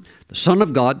Son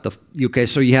of God.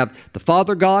 So you have the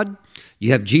Father God,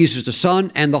 you have Jesus the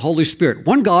Son, and the Holy Spirit.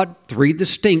 One God, three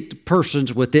distinct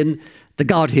persons within the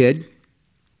Godhead.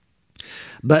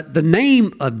 But the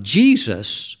name of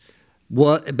Jesus,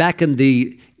 back in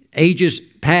the ages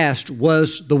past,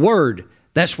 was the Word.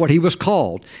 That's what he was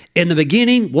called. In the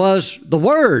beginning was the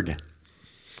Word.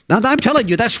 Now I'm telling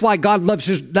you, that's why God loves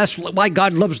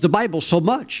the Bible so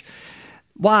much.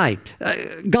 Why?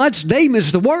 God's name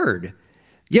is the Word.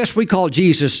 Yes, we call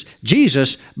Jesus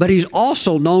Jesus, but he's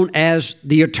also known as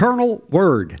the eternal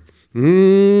Word.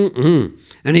 And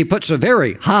he puts a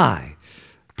very high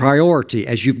priority,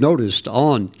 as you've noticed,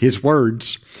 on his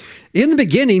words. In the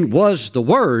beginning was the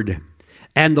Word,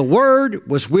 and the Word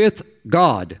was with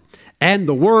God, and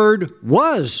the Word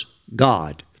was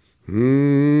God. He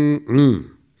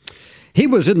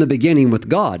was in the beginning with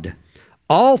God.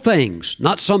 All things,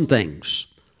 not some things,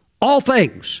 all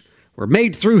things were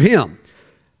made through him.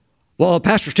 Well,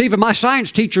 Pastor Stephen, my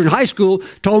science teacher in high school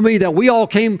told me that we all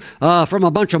came from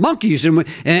a bunch of monkeys,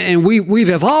 and we've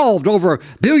evolved over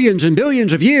billions and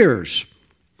billions of years.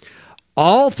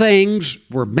 All things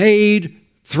were made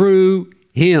through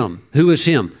him. Who is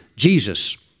him?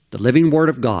 Jesus, the living Word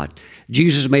of God.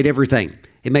 Jesus made everything.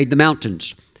 He made the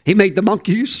mountains. He made the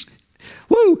monkeys.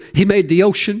 Woo! He made the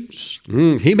oceans.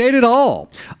 He made it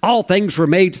all. All things were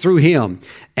made through him.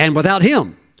 And without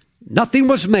him, nothing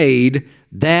was made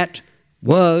that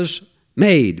was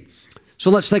made. So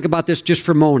let's think about this just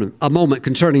for a moment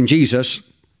concerning Jesus.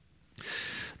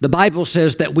 The Bible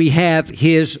says that we have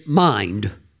his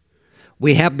mind.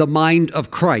 We have the mind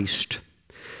of Christ.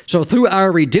 So through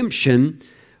our redemption,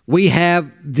 we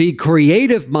have the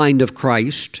creative mind of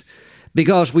Christ,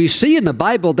 because we see in the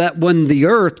Bible that when the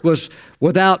earth was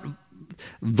without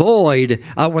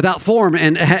form,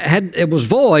 and it was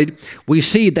void, we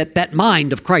see that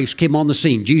mind of Christ came on the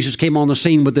scene. Jesus came on the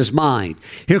scene with his mind.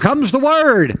 Here comes the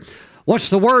Word. What's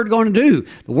the Word going to do?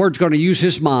 The Word's going to use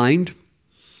his mind,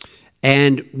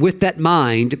 and with that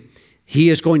mind, he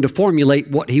is going to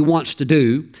formulate what he wants to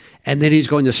do, and then he's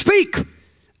going to speak.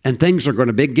 And things are going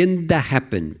to begin to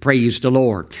happen. Praise the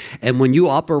Lord. And when you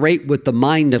operate with the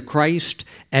mind of Christ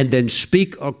and then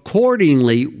speak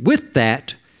accordingly with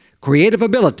that creative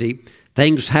ability,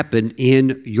 things happen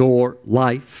in your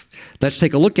life. Let's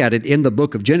take a look at it in the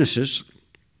book of Genesis.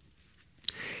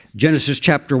 Genesis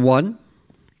chapter 1.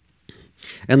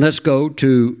 And let's go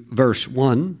to verse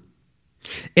 1.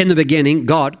 In the beginning,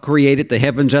 God created the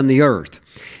heavens and the earth.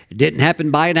 It didn't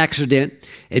happen by an accident.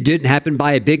 It didn't happen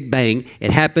by a big bang.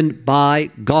 It happened by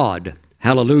God.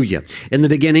 Hallelujah. In the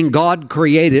beginning, God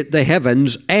created the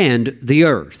heavens and the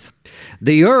earth.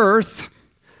 The earth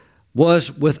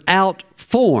was without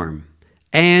form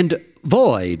and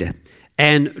void,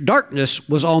 and darkness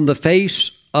was on the face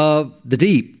of the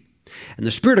deep. And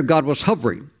the Spirit of God was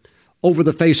hovering over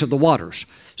the face of the waters.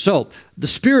 So the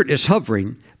Spirit is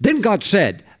hovering. Then God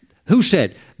said, who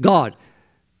said? God.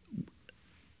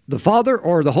 The Father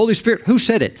or the Holy Spirit? Who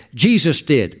said it? Jesus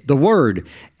did, the Word.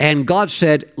 And God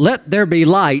said, let there be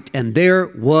light, and there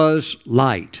was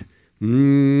light. That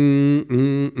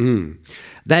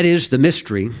is the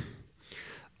mystery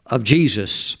of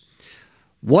Jesus.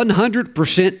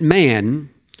 100% man,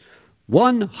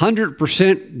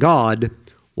 100% God,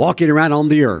 walking around on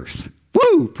the earth.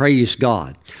 Woo! Praise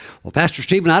God. Well, Pastor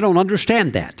Stephen, I don't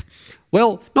understand that.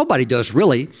 Well, nobody does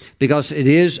really, because it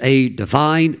is a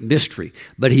divine mystery.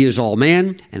 But he is all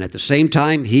man, and at the same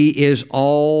time, he is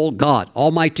all God,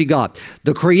 Almighty God,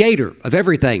 the creator of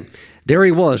everything. There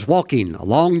he was, walking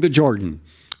along the Jordan,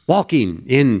 walking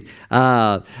in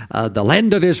the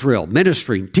land of Israel,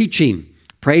 ministering, teaching,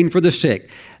 praying for the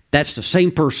sick. That's the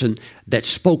same person that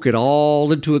spoke it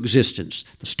all into existence.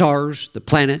 The stars, the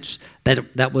planets,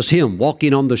 that was him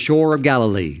walking on the shore of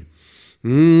Galilee.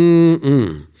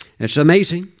 It's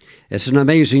amazing. It's an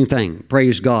amazing thing.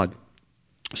 Praise God.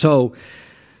 So,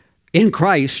 in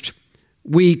Christ,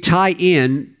 we tie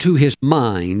in to His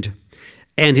mind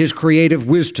and His creative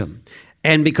wisdom.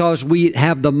 And because we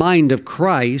have the mind of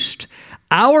Christ,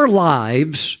 our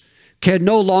lives can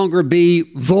no longer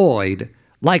be void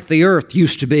like the earth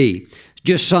used to be.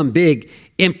 Just some big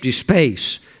empty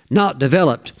space, not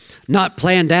developed, not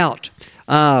planned out,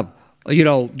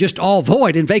 just all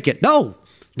void and vacant. No.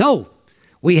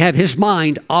 We have His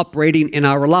mind operating in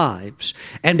our lives.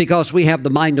 And because we have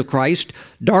the mind of Christ,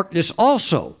 darkness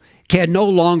also can no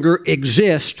longer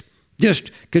exist just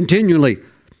continually,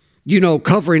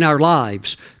 covering our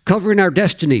lives, covering our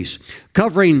destinies,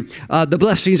 covering the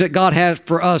blessings that God has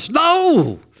for us.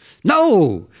 No.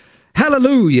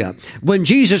 Hallelujah. When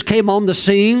Jesus came on the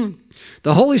scene,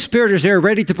 the Holy Spirit is there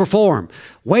ready to perform,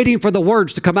 waiting for the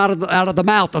words to come out of the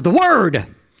mouth of the Word.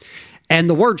 And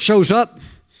the Word shows up.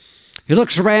 He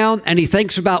looks around and he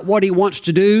thinks about what he wants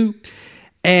to do.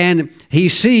 And he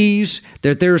sees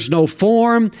that there's no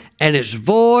form and it's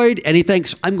void. And he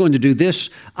thinks, I'm going to do this.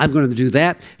 I'm going to do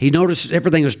that. He notices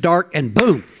everything is dark and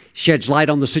boom, sheds light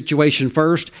on the situation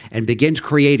first and begins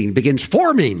creating, begins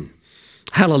forming.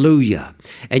 Hallelujah.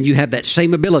 And you have that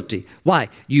same ability. Why?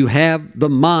 You have the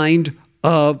mind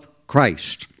of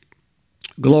Christ.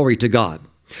 Glory to God.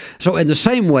 So in the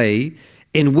same way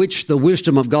in which the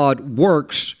wisdom of God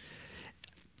works,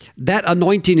 that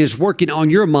anointing is working on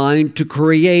your mind to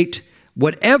create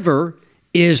whatever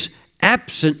is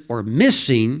absent or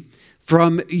missing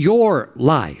from your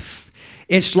life.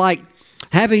 It's like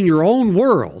having your own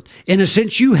world. In a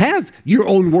sense, you have your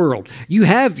own world. You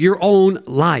have your own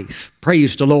life.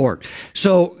 Praise the Lord.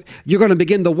 So you're going to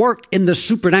begin the work in the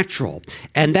supernatural,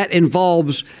 and that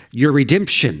involves your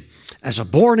redemption. As a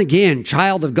born-again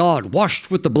child of God,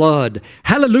 washed with the blood.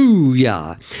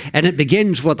 Hallelujah. And it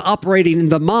begins with operating in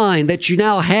the mind that you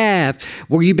now have,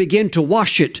 where you begin to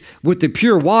wash it with the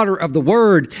pure water of the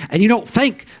Word, and you don't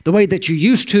think the way that you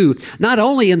used to, not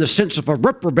only in the sense of a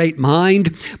reprobate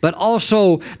mind, but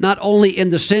also not only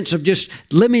in the sense of just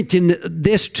limiting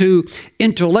this to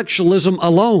intellectualism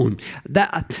alone.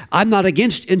 I'm not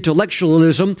against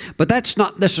intellectualism, but that's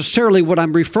not necessarily what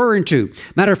I'm referring to.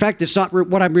 Matter of fact, it's not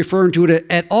what I'm referring to it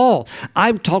at all.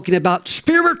 I'm talking about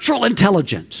spiritual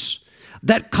intelligence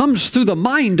that comes through the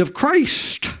mind of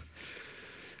Christ.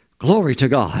 Glory to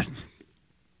God.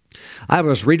 I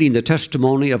was reading the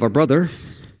testimony of a brother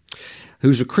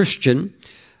who's a Christian,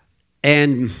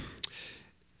 and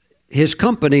his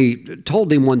company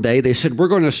told him one day, they said, we're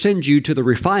going to send you to the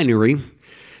refinery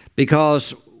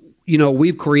because,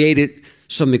 we've created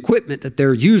some equipment that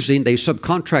they're using. They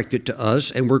subcontract it to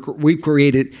us, and we've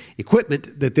created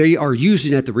equipment that they are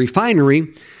using at the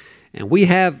refinery, and we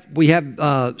have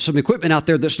some equipment out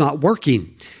there that's not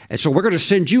working, and so we're going to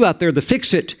send you out there to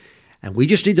fix it. And we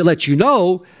just need to let you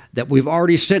know that we've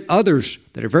already sent others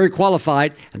that are very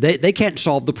qualified, and they can't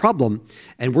solve the problem,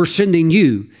 and we're sending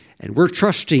you, and we're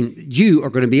trusting you are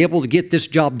going to be able to get this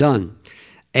job done.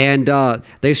 And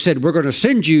they said, we're going to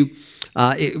send you.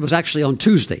 It was actually on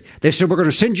Tuesday. They said, we're going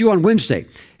to send you on Wednesday.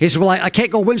 He said, well, I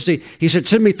can't go Wednesday. He said,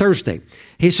 send me Thursday.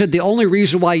 He said, the only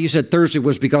reason why he said Thursday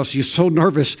was because he's so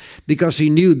nervous, because he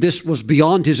knew this was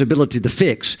beyond his ability to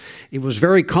fix. It was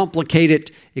very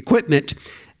complicated equipment.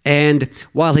 And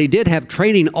while he did have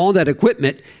training on that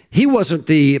equipment, he wasn't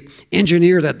the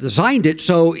engineer that designed it.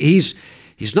 So he's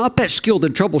not that skilled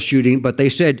in troubleshooting, but they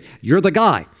said, you're the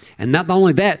guy. And not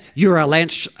only that, you're our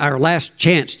last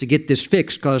chance to get this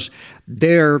fixed, because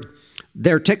their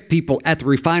tech people at the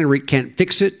refinery can't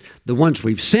fix it. The ones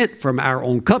we've sent from our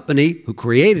own company who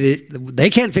created it,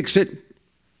 they can't fix it.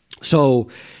 So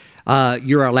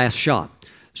you're our last shot.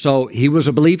 So he was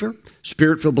a believer,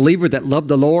 Spirit-filled believer that loved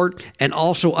the Lord and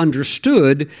also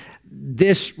understood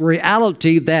this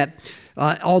reality that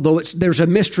although there's a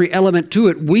mystery element to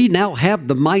it, we now have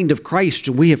the mind of Christ,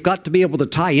 and we have got to be able to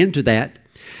tie into that.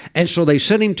 And so they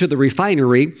sent him to the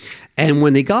refinery, and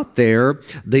when they got there,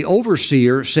 the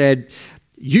overseer said,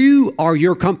 you are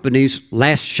your company's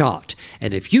last shot,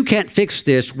 and if you can't fix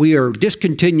this, we are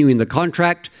discontinuing the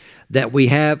contract that we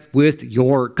have with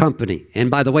your company.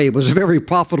 And by the way, it was a very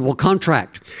profitable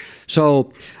contract.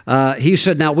 So he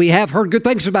said, now we have heard good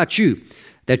things about you,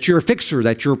 that you're a fixer,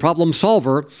 that you're a problem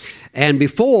solver, and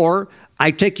before I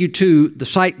take you to the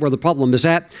site where the problem is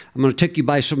at, I'm going to take you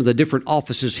by some of the different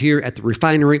offices here at the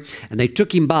refinery. And they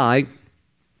took him by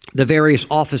the various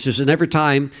offices, and every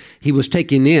time he was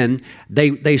taken in,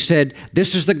 they said,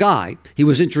 this is the guy. He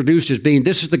was introduced as being,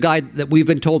 this is the guy that we've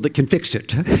been told that can fix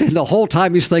it. And the whole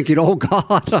time he's thinking, oh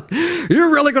God, you're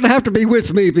really going to have to be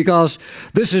with me because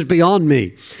this is beyond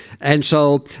me. And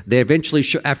so they eventually,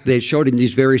 after they showed him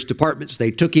these various departments,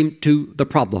 they took him to the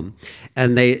problem.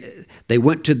 And they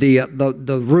went to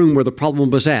the room where the problem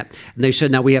was at. And they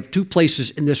said, now we have two places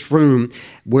in this room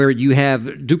where you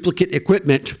have duplicate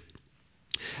equipment.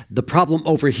 The problem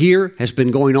over here has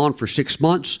been going on for 6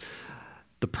 months.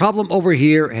 The problem over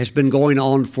here has been going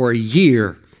on for a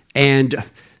year, and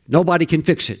nobody can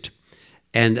fix it.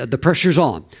 And the pressure's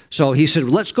on. So he said,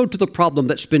 let's go to the problem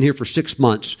that's been here for 6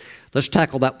 months. Let's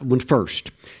tackle that one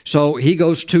first. So he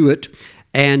goes to it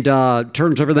and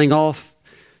turns everything off,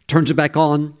 turns it back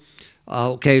on.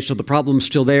 Okay, so the problem's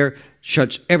still there.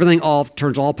 Shuts everything off,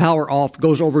 turns all power off,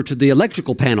 goes over to the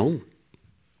electrical panel,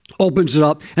 opens it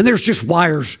up, and there's just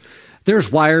wires.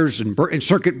 There's wires and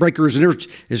circuit breakers, and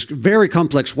there's very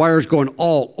complex wires going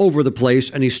all over the place.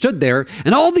 And he stood there,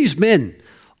 and all these men,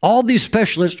 all these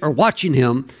specialists are watching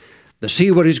him to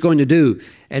see what he's going to do.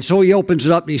 And so he opens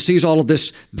it up, and he sees all of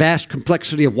this vast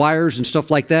complexity of wires and stuff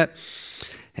like that.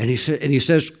 And he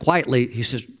says quietly, he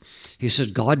says,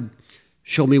 God,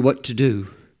 show me what to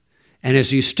do. And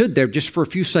as he stood there just for a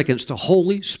few seconds, the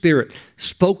Holy Spirit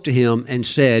spoke to him and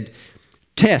said,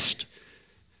 Test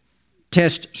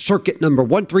circuit number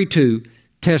 132,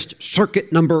 test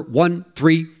circuit number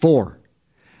 134.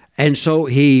 And so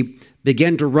he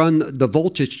began to run the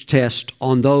voltage test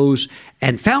on those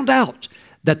and found out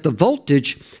that the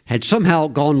voltage had somehow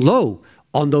gone low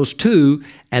on those two,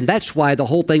 and that's why the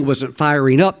whole thing wasn't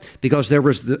firing up, because there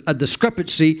was a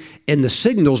discrepancy in the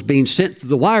signals being sent through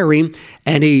the wiring,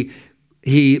 and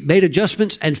he made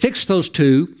adjustments and fixed those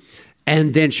two,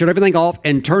 and then shut everything off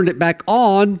and turned it back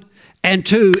on, and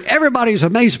to everybody's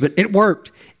amazement, it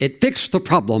worked. It fixed the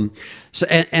problem. So,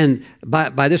 and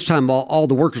by this time, all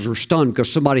the workers were stunned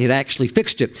because somebody had actually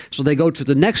fixed it. So they go to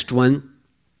the next one,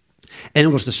 and it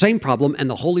was the same problem, and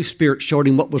the Holy Spirit showed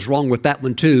him what was wrong with that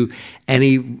one too, and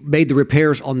he made the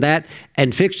repairs on that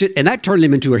and fixed it, and that turned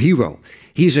him into a hero.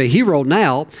 He's a hero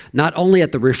now, not only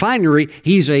at the refinery,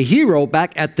 he's a hero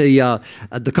back at the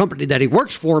company that he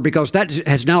works for, because that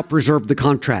has now preserved the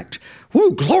contract.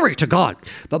 Woo, glory to God.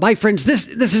 But my friends, this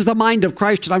is the mind of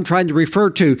Christ that I'm trying to refer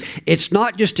to. It's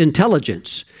not just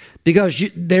intelligence, because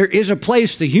there is a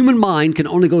place the human mind can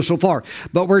only go so far.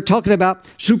 But we're talking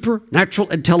about supernatural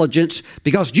intelligence,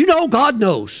 because God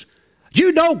knows.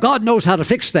 God knows how to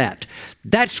fix that.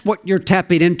 That's what you're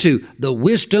tapping into, the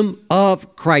wisdom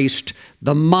of Christ,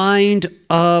 the mind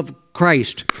of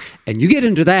Christ. And you get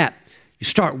into that, you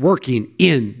start working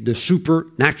in the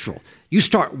supernatural. You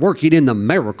start working in the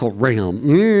miracle realm.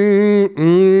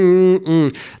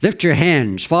 Lift your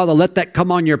hands. Father, let that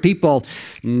come on your people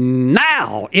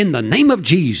now in the name of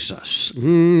Jesus.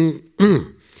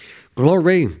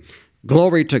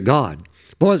 Glory to God.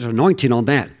 Boy, there's anointing on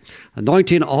that.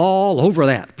 Anointing all over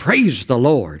that. Praise the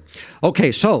Lord.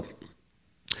 Okay, so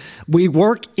we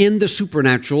work in the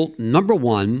supernatural, number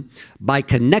one, by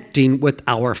connecting with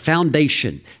our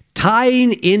foundation,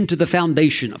 tying into the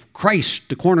foundation of Christ,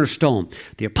 the cornerstone,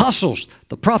 the apostles,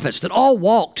 the prophets that all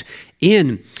walked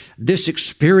in this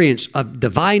experience of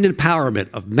divine empowerment,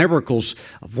 of miracles,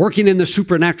 of working in the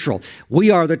supernatural.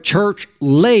 We are the church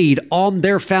laid on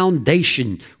their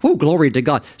foundation. Woo, glory to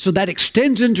God. So that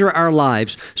extends into our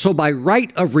lives. So by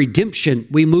right of redemption,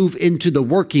 we move into the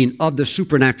working of the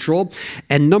supernatural.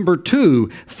 And number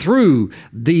two, through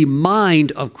the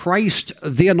mind of Christ,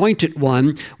 the anointed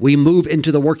one, we move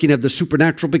into the working of the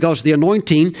supernatural, because the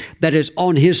anointing that is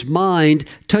on his mind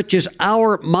touches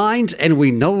our minds, and we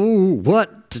know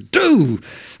what to do.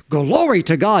 Glory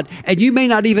to God. And you may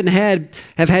not even have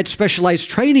had specialized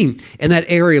training in that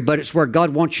area, but it's where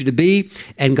God wants you to be,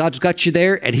 and God's got you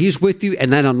there, and he's with you,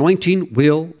 and that anointing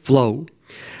will flow.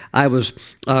 I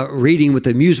was reading with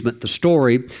amusement the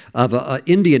story of an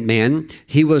Indian man.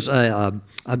 He was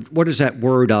what is that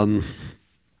word?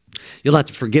 You'll have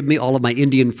to forgive me, all of my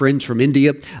Indian friends from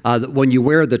India. When you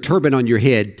wear the turban on your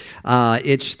head,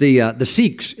 it's the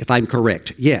Sikhs, if I'm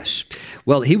correct. Yes.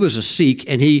 Well, he was a Sikh,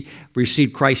 and he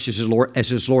received Christ as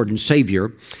his Lord and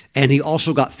Savior. And he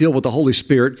also got filled with the Holy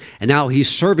Spirit. And now he's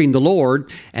serving the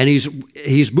Lord, and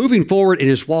he's moving forward in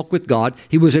his walk with God.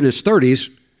 He was in his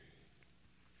 30s.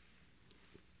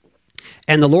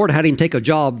 And the Lord had him take a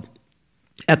job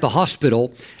at the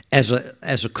hospital as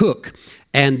a cook.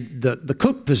 And the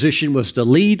cook position was the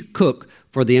lead cook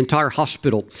for the entire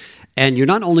hospital. And you're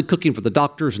not only cooking for the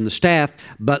doctors and the staff,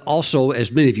 but also,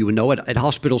 as many of you would know, at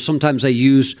hospitals, sometimes they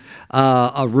use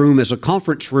a room as a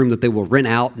conference room that they will rent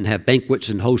out and have banquets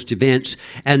and host events.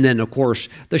 And then, of course,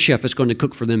 the chef is going to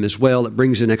cook for them as well. It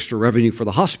brings in extra revenue for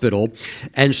the hospital.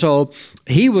 And so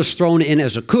he was thrown in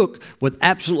as a cook with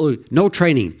absolutely no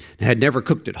training. Had never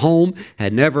cooked at home,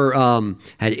 had never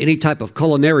had any type of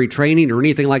culinary training or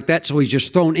anything like that. So he's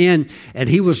just thrown in, and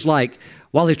he was like,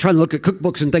 while he's trying to look at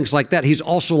cookbooks and things like that, he's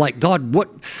also like, God,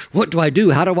 what do I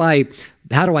do? How do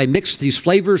I mix these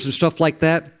flavors and stuff like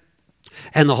that?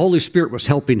 And the Holy Spirit was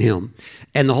helping him.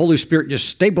 And the Holy Spirit just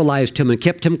stabilized him and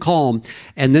kept him calm.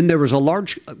 And then there was a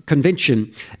large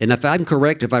convention. And if I'm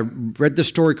correct, if I read the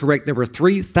story correct, there were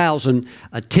 3,000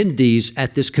 attendees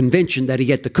at this convention that he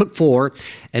had to cook for.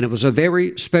 And it was a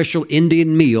very special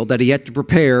Indian meal that he had to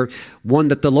prepare, one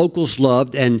that the locals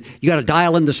loved. And you got to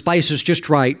dial in the spices just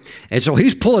right. And so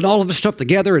he's pulling all of this stuff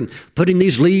together and putting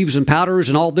these leaves and powders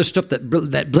and all this stuff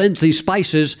that blends these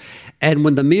spices. And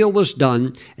when the meal was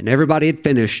done and everybody had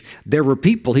finished, there were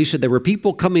people, he said, there were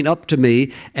people coming up to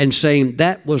me and saying,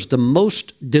 that was the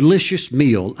most delicious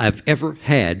meal I've ever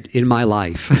had in my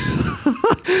life.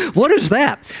 What is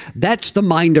that? That's the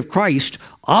mind of Christ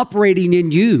operating in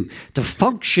you to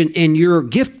function in your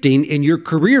gifting, in your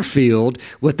career field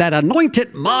with that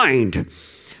anointed mind.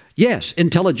 Yes,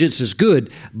 intelligence is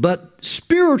good, but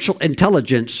spiritual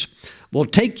intelligence will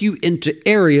take you into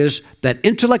areas that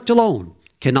intellect alone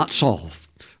cannot solve.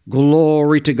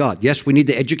 Glory to God. Yes, we need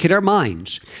to educate our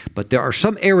minds, but there are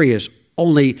some areas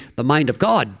only the mind of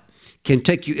God can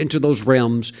take you into those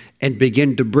realms and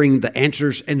begin to bring the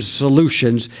answers and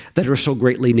solutions that are so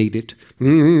greatly needed.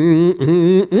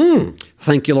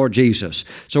 Thank you, Lord Jesus.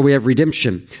 So we have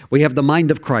redemption. We have the mind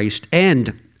of Christ.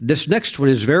 And this next one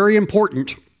is very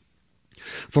important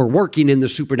for working in the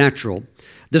supernatural.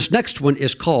 This next one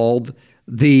is called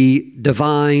the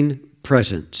divine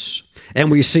presence.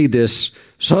 And we see this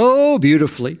so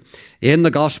beautifully in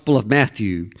the Gospel of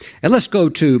Matthew. And let's go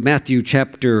to Matthew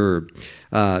chapter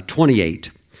 28.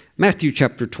 Matthew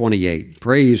chapter 28.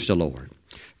 Praise the Lord.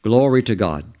 Glory to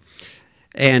God.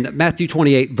 And Matthew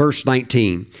 28, verse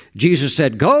 19, Jesus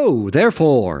said, "Go,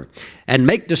 therefore, and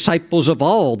make disciples of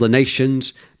all the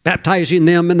nations, baptizing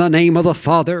them in the name of the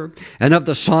Father, and of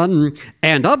the Son,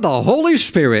 and of the Holy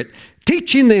Spirit,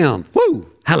 teaching them,"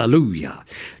 hallelujah,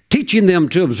 "teaching them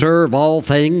to observe all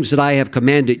things that I have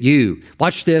commanded you."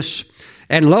 Watch this.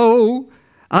 "And lo,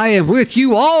 I am with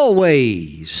you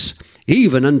always,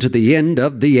 even unto the end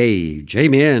of the age."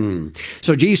 Amen.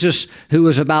 So Jesus, who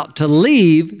was about to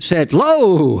leave, said,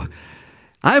 "Lo,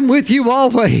 I'm with you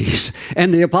always."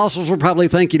 And the apostles were probably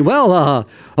thinking, well,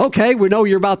 okay, we know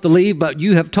you're about to leave, but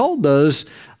you have told us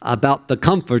about the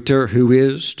Comforter who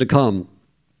is to come.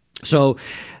 So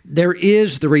there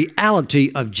is the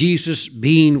reality of Jesus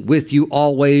being with you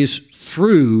always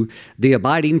through the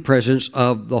abiding presence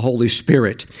of the Holy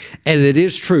Spirit. And it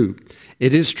is true.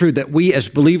 It is true that we as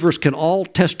believers can all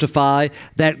testify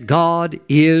that God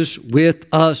is with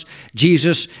us.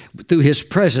 Jesus, through His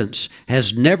presence,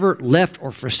 has never left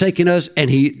or forsaken us, and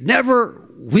He never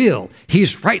will.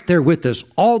 He's right there with us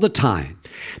all the time.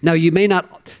 Now, you may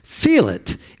not feel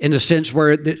it in a sense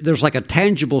where there's like a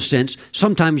tangible sense.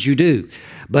 Sometimes you do.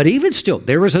 But even still,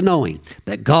 there is a knowing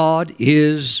that God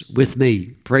is with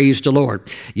me. Praise the Lord.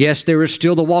 Yes, there is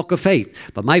still the walk of faith.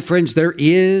 But my friends, there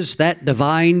is that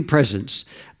divine presence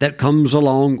that comes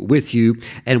along with you.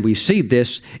 And we see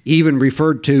this even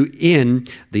referred to in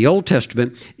the Old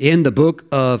Testament in the book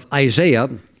of Isaiah.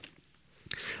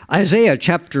 Isaiah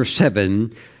chapter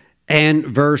 7 and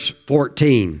verse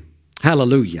 14.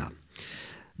 Hallelujah.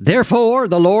 "Therefore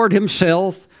the Lord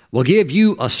Himself will give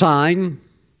you a sign.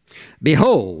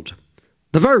 Behold,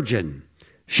 the virgin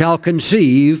shall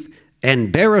conceive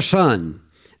and bear a son,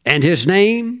 and his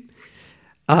name,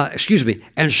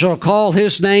 and shall call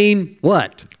his name,"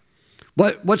 what?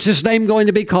 What's his name going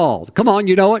to be called? Come on,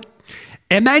 you know it.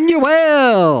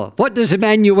 Emmanuel. What does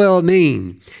Emmanuel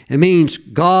mean? It means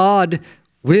God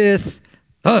with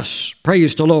us.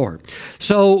 Praise the Lord.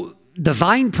 So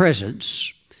divine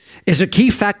presence is a key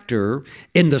factor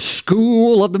in the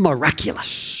school of the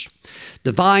miraculous.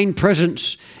 Divine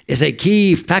presence is a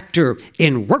key factor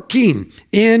in working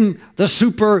in the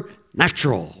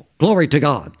supernatural. Glory to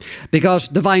God. Because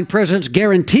divine presence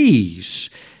guarantees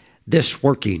this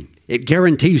working. It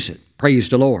guarantees it. Praise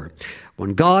the Lord.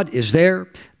 When God is there,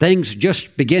 things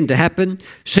just begin to happen.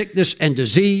 Sickness and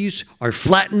disease are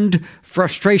flattened.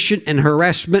 Frustration and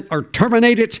harassment are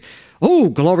terminated. Oh,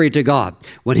 glory to God.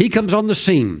 When He comes on the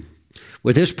scene,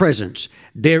 with His presence,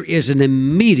 there is an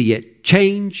immediate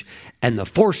change, and the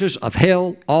forces of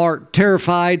hell are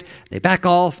terrified. They back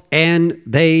off and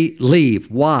they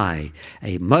leave. Why?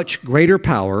 A much greater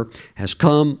power has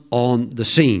come on the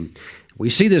scene. We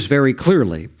see this very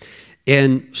clearly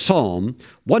in Psalm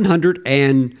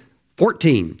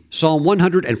 114. Psalm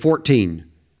 114.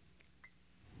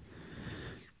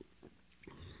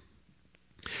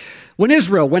 When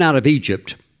Israel went out of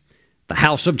Egypt, the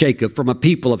house of Jacob, from a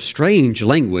people of strange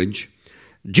language,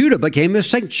 Judah became his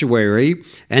sanctuary,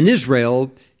 and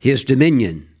Israel his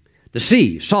dominion. The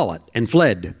sea saw it and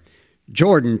fled.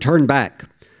 Jordan turned back.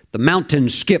 The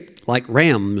mountains skipped like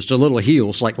rams, the little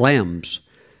hills like lambs.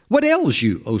 What ails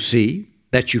you, O sea,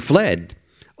 that you fled?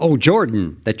 O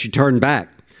Jordan, that you turned back?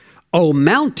 O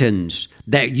mountains,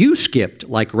 that you skipped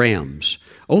like rams?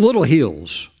 O little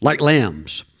hills, like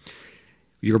lambs?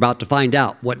 You're about to find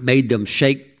out what made them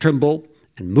shake, tremble,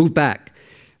 and move back.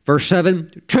 Verse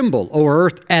 7, tremble, O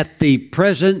earth, at the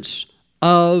presence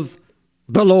of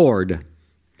the Lord,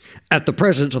 at the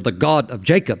presence of the God of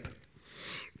Jacob,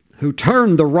 who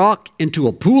turned the rock into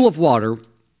a pool of water,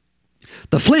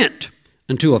 the flint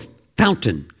into a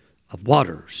fountain of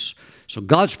waters. So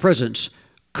God's presence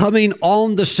coming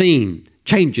on the scene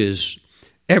changes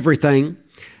everything.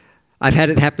 I've had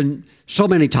it happen so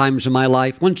many times in my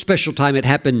life. One special time it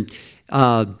happened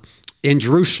in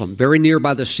Jerusalem, very near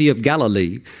by the Sea of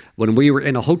Galilee. When we were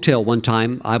in a hotel one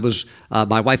time,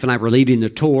 my wife and I were leading the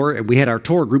tour, and we had our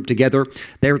tour group together.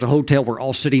 There at the hotel, we're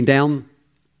all sitting down,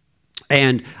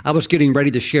 and I was getting ready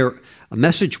to share a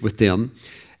message with them.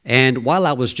 And while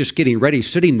I was just getting ready,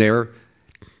 sitting there,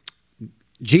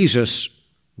 Jesus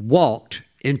walked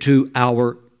into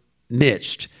our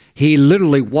midst. He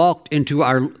literally walked into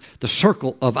the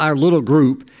circle of our little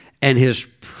group, and His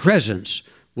presence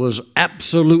was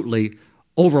absolutely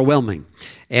overwhelming.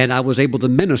 And I was able to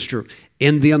minister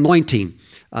in the anointing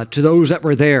to those that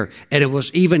were there. And it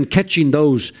was even catching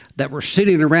those that were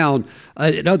sitting around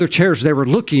in other chairs. They were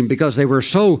looking because they were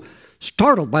so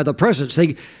startled by the presence.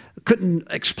 They couldn't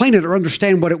explain it or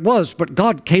understand what it was, but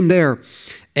God came there.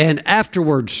 And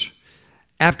afterwards,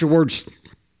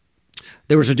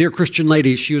 there was a dear Christian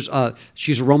lady. She's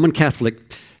a Roman Catholic,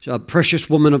 a precious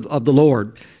woman of the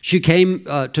Lord. She came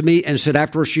to me and said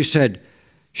afterwards, she said,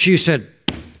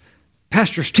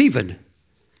 Pastor Stephen,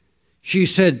 she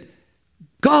said,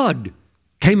 God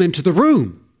came into the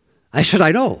room. I said,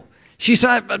 I know. She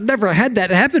said, I've never had that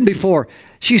happen before.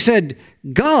 She said,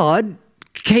 God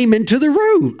came into the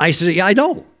room. I said, yeah, I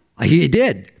know. He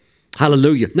did.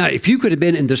 Hallelujah. Now, if you could have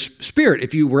been in the Spirit,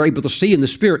 if you were able to see in the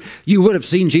Spirit, you would have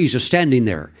seen Jesus standing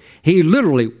there. He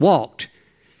literally walked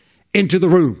into the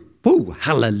room. Woo,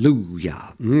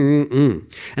 hallelujah. And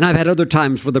I've had other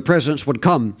times where the presence would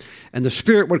come and the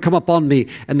Spirit would come upon me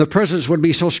and the presence would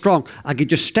be so strong, I could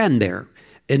just stand there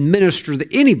and minister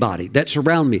to anybody that's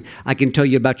around me. I can tell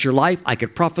you about your life. I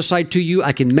could prophesy to you.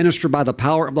 I can minister by the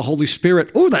power of the Holy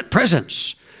Spirit. Oh, that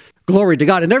presence. Glory to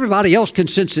God. And everybody else can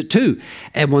sense it too.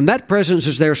 And when that presence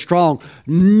is there strong,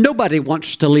 nobody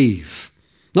wants to leave.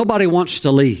 Nobody wants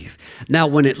to leave. Now,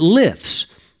 when it lifts,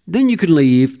 then you can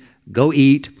leave, go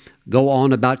eat, go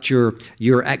on about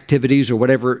your activities or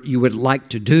whatever you would like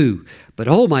to do. But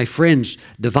oh, my friends,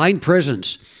 divine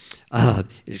presence,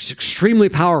 it's extremely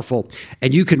powerful.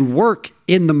 And you can work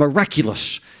in the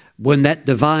miraculous when that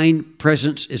divine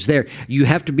presence is there. You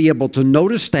have to be able to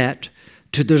notice that,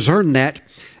 to discern that,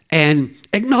 and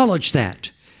acknowledge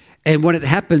that. And when it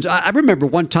happens, I remember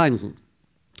one time,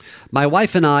 my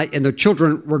wife and I and the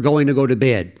children were going to go to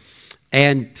bed.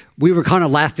 And we were kind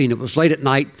of laughing. It was late at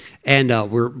night, and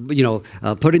we're,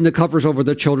 putting the covers over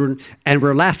the children, and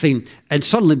we're laughing. And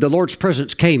suddenly the Lord's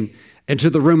presence came into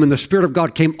the room, and the Spirit of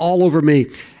God came all over me,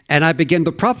 and I began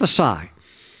to prophesy.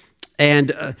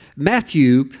 And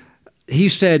Matthew, he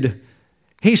said,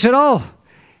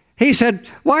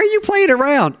 why are you playing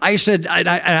around? I said,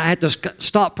 I had to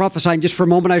stop prophesying just for a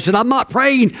moment. I said, I'm not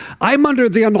praying. I'm under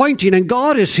the anointing and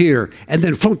God is here. And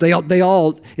then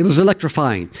it was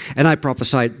electrifying. And I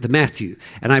prophesied to Matthew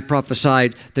and I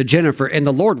prophesied to Jennifer, and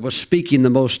the Lord was speaking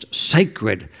the most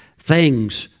sacred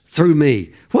things through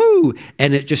me. Woo!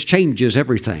 And it just changes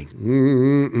everything.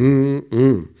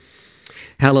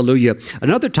 Hallelujah.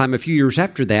 Another time, a few years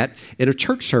after that, in a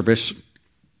church service,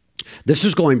 this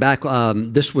is going back,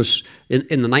 this was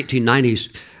in the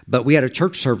 1990s, but we had a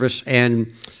church service,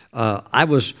 and I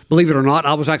was, believe it or not,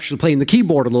 I was actually playing the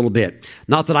keyboard a little bit.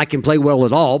 Not that I can play well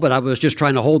at all, but I was just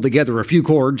trying to hold together a few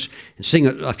chords and sing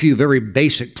a few very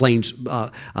basic, plain,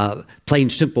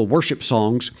 simple worship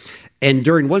songs. And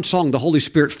during one song, the Holy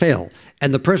Spirit fell,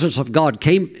 and the presence of God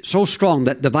came so strong,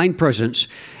 that divine presence,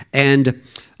 And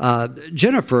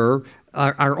Jennifer,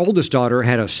 our oldest daughter,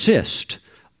 had a cyst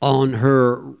on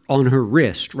her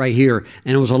wrist right here,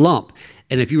 and it was a lump.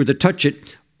 And if you were to touch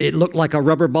it, it looked like a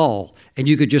rubber ball, and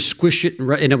you could just squish it,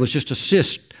 and it was just a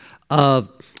cyst of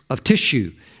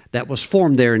tissue that was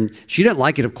formed there. And she didn't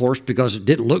like it, of course, because it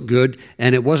didn't look good,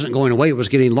 and it wasn't going away. It was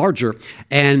getting larger.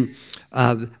 And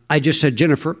I just said,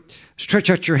 Jennifer, stretch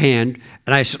out your hand.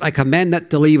 And I said, I command that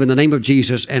to leave in the name of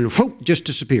Jesus, and whoop, just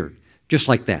disappeared, just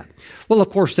like that. Well, of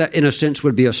course, that in a sense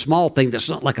would be a small thing. That's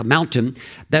not like a mountain.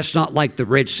 That's not like the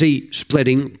Red Sea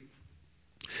splitting.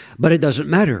 But it doesn't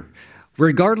matter.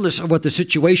 Regardless of what the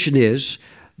situation is,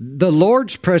 the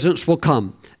Lord's presence will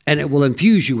come, and it will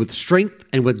infuse you with strength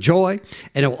and with joy,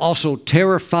 and it will also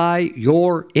terrify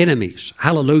your enemies.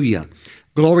 Hallelujah.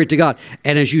 Glory to God.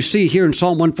 And as you see here in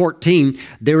Psalm 114,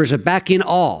 there is a backing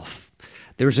off.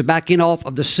 There is a backing off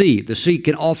of the sea. The sea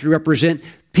can often represent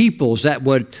peoples that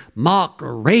would mock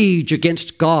or rage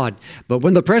against God. But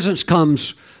when the presence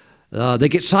comes, they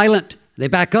get silent. They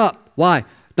back up. Why?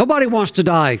 Nobody wants to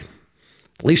die,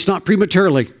 at least not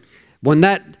prematurely. When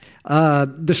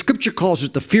the scripture calls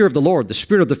it the fear of the Lord, the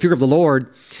spirit of the fear of the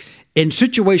Lord. In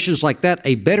situations like that,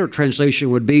 a better translation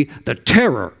would be the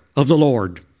terror of the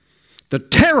Lord. The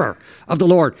terror of the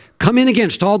Lord coming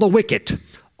against all the wicked,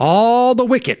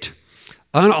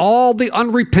 and all the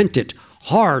unrepentant,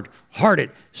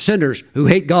 hard-hearted sinners who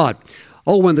hate God.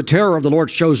 Oh, when the terror of the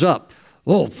Lord shows up,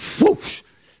 oh, whoosh,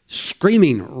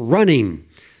 screaming, running,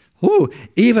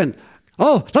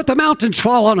 let the mountains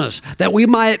fall on us that we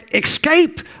might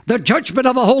escape the judgment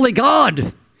of a holy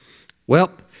God.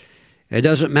 Well, it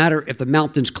doesn't matter if the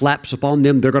mountains collapse upon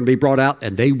them. They're going to be brought out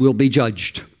and they will be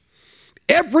judged.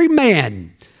 Every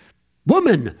man,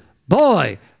 woman,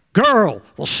 boy, girl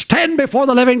will stand before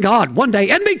the living God one day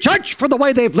and be judged for the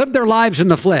way they've lived their lives in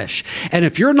the flesh. And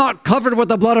if you're not covered with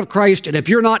the blood of Christ, and if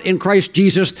you're not in Christ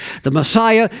Jesus, the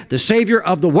Messiah, the Savior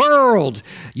of the world,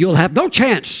 you'll have no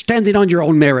chance standing on your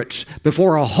own merits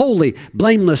before a holy,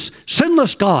 blameless,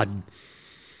 sinless God.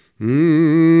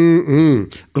 Glory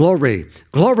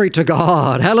to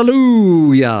God.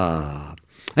 Hallelujah.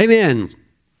 Amen.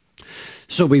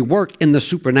 So we work in the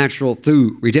supernatural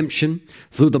through redemption,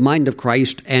 through the mind of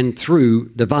Christ, and through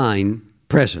divine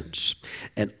presence.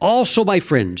 And also, my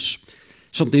friends,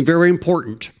 something very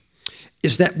important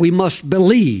is that we must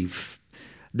believe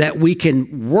that we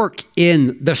can work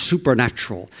in the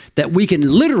supernatural, that we can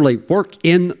literally work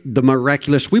in the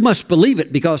miraculous. We must believe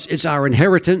it because it's our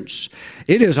inheritance.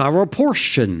 It is our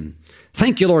portion.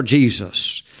 Thank you, Lord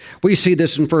Jesus. We see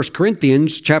this in 1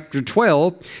 Corinthians chapter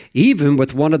 12, even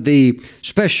with one of the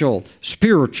special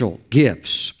spiritual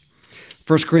gifts.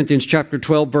 1 Corinthians chapter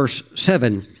 12, verse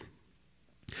 7.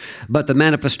 But the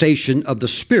manifestation of the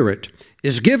Spirit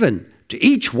is given to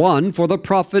each one for the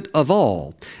profit of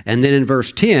all. And then in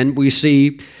verse 10, we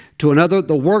see to another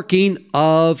the working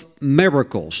of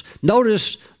miracles.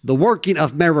 Notice the working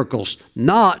of miracles,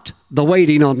 not the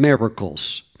waiting on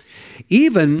miracles.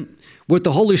 Even with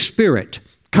the Holy Spirit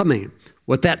coming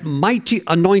with that mighty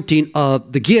anointing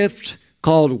of the gift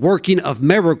called working of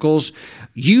miracles,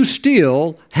 you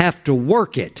still have to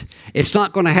work it. It's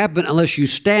not going to happen unless you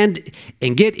stand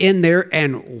and get in there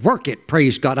and work it.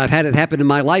 Praise God. I've had it happen in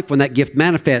my life when that gift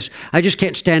manifests. I just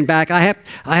can't stand back. I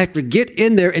have to get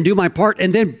in there and do my part,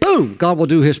 and then boom, God will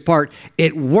do his part.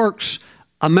 It works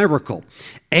a miracle.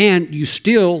 And you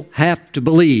still have to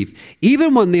believe.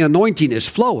 Even when the anointing is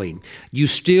flowing, you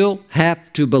still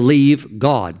have to believe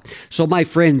God. So my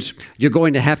friends, you're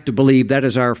going to have to believe. That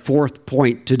is our fourth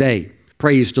point today.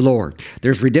 Praise the Lord.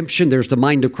 There's redemption, there's the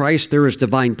mind of Christ, there is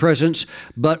divine presence,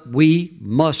 but we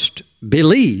must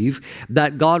believe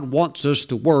that God wants us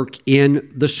to work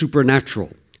in the supernatural.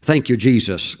 Thank you,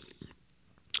 Jesus.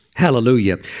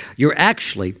 Hallelujah. You're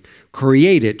actually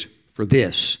created for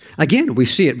this. Again, we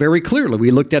see it very clearly. We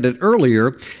looked at it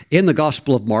earlier in the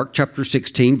Gospel of Mark, chapter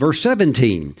 16, verse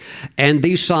 17. And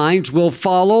these signs will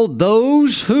follow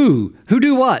those who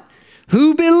do what?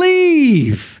 Who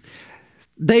believe.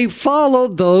 They follow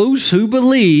those who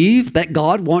believe that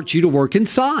God wants you to work in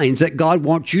signs, that God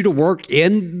wants you to work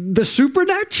in the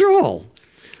supernatural.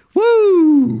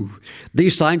 Woo!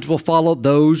 These signs will follow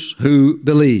those who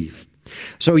believe.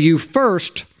 So you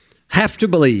first have to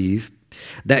believe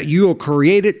that you are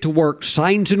created to work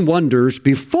signs and wonders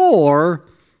before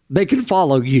they can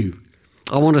follow you.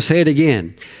 I want to say it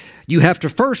again. You have to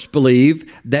first believe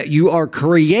that you are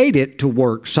created to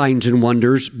work signs and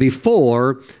wonders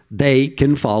before they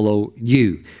can follow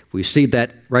you. We see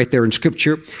that right there in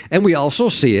Scripture, and we also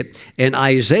see it in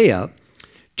Isaiah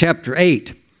chapter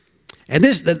 8. And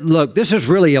this is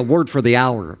really a word for the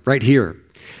hour right here.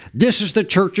 This is the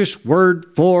church's word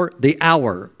for the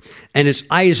hour. And it's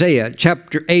Isaiah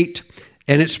chapter 8,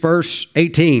 and it's verse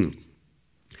 18.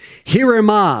 Here am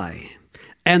I,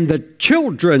 and the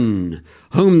children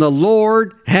whom the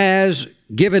Lord has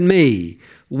given me.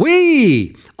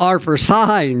 We are for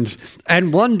signs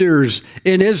and wonders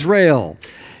in Israel.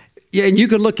 Yeah, and you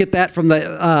can look at that from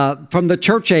the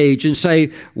church age and say,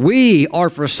 we are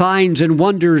for signs and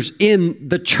wonders in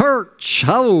the church.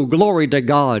 Oh, glory to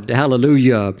God.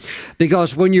 Hallelujah.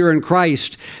 Because when you're in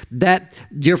Christ, that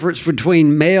difference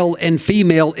between male and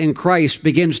female in Christ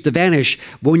begins to vanish.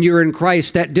 When you're in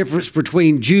Christ, that difference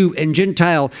between Jew and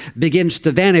Gentile begins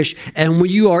to vanish. And when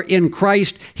you are in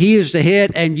Christ, He is the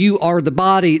head and you are the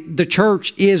body. The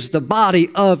church is the body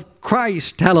of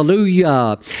Christ.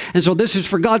 Hallelujah. And so this is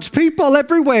for God's people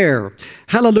everywhere.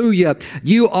 Hallelujah.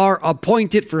 You are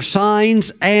appointed for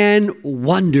signs and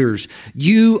wonders.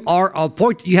 You are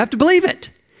appointed. You have to believe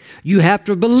it. You have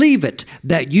to believe it,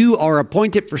 that you are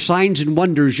appointed for signs and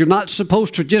wonders. You're not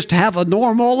supposed to just have a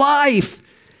normal life.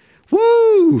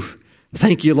 Woo!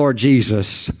 Thank you, Lord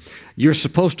Jesus. You're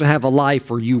supposed to have a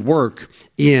life where you work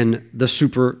in the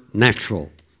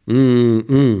supernatural.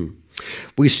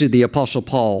 We see the Apostle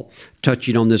Paul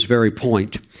touching on this very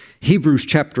point. Hebrews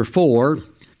chapter 4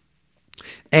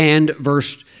 and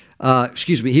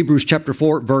Hebrews chapter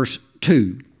 4, verse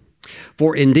 2.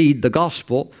 For indeed the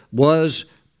gospel was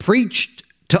preached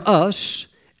to us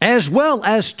as well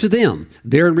as to them.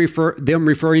 Them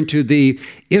referring to the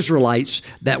Israelites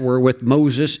that were with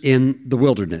Moses in the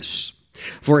wilderness.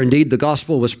 For indeed the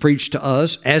gospel was preached to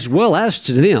us as well as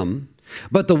to them.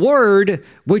 But the word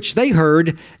which they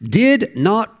heard did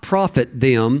not profit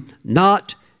them,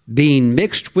 not being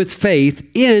mixed with faith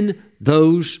in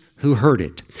those who heard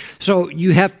it. So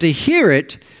you have to hear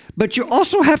it, but you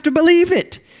also have to believe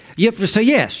it. You have to say,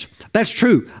 yes, that's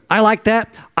true. I like that.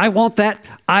 I want that.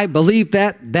 I believe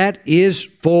that. That is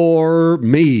for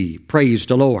me. Praise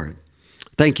the Lord.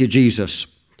 Thank you, Jesus.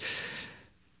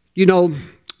 You know,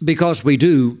 because we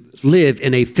do live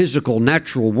in a physical,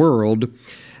 natural world,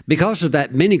 because of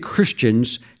that, many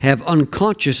Christians have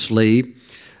unconsciously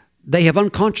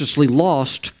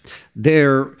lost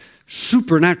their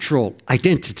supernatural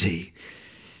identity.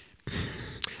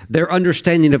 Their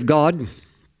understanding of God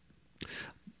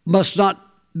must not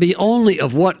be only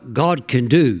of what God can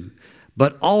do,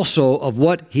 but also of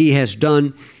what He has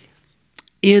done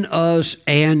in us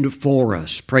and for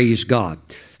us. Praise God.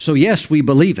 So yes, we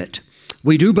believe it.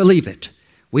 We do believe it.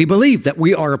 We believe that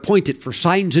we are appointed for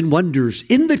signs and wonders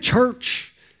in the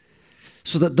church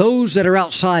so that those that are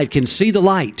outside can see the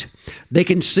light. They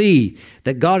can see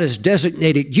that God has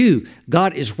designated you.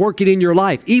 God is working in your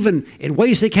life, even in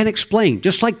ways they can't explain,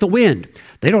 just like the wind.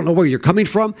 They don't know where you're coming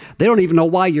from. They don't even know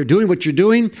why you're doing what you're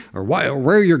doing or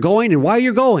where you're going and why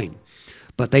you're going.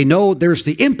 But they know there's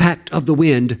the impact of the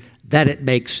wind that it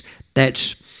makes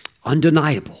that's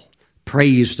undeniable.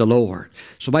 Praise the Lord.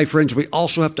 So, my friends, we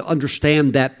also have to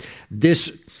understand that this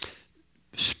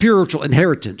spiritual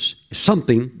inheritance is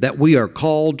something that we are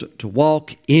called to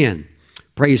walk in.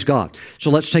 Praise God.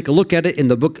 So let's take a look at it in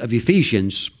the book of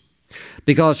Ephesians,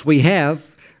 because we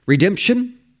have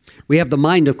redemption, we have the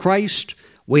mind of Christ,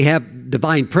 we have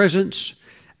divine presence,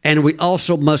 and we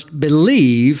also must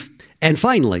believe, and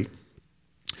finally,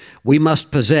 we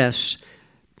must possess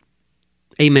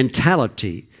a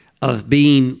mentality of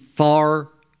being far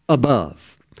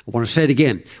above. I want to say it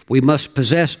again. We must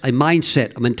possess a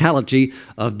mindset, a mentality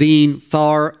of being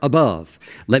far above.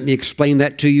 Let me explain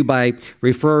that to you by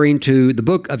referring to the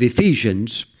book of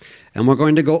Ephesians. And we're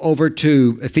going to go over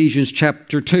to Ephesians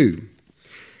chapter 2.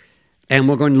 And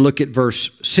we're going to look at verse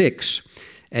 6.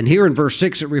 And here in verse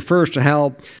 6, it refers to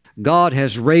how God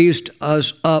has raised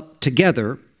us up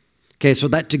together. Okay, so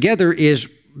that together is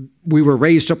we were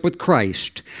raised up with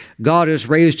Christ. God has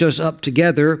raised us up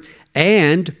together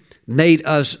and made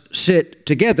us sit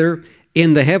together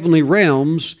in the heavenly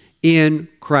realms in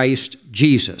Christ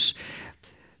Jesus.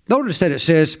 Notice that it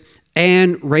says,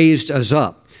 and raised us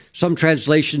up. Some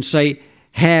translations say,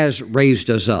 has raised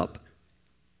us up.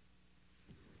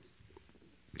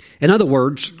 In other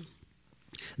words,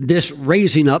 this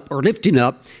raising up or lifting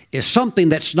up is something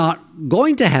that's not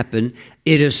going to happen.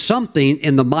 It is something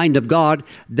in the mind of God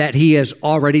that He has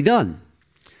already done.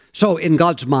 So in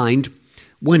God's mind,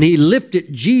 when He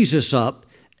lifted Jesus up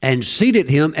and seated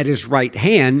Him at His right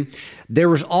hand, there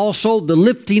was also the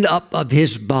lifting up of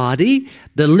His body,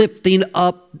 the lifting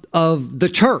up of the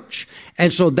church.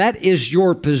 And so that is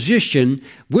your position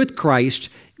with Christ,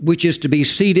 which is to be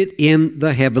seated in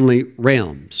the heavenly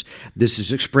realms. This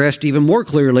is expressed even more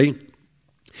clearly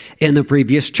in the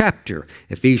previous chapter,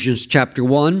 Ephesians chapter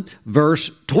 1,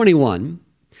 verse 21.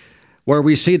 where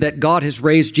we see that God has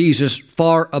raised Jesus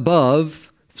far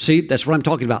above. See, that's what I'm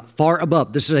talking about, far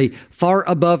above. This is a far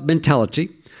above mentality,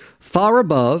 far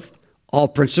above all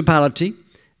principality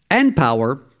and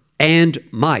power and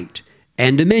might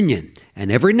and dominion,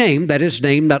 and every name that is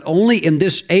named not only in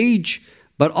this age,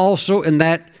 but also in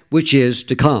that which is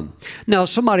to come. Now,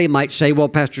 somebody might say, well,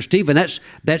 Pastor Stephen,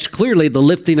 that's clearly the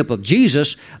lifting up of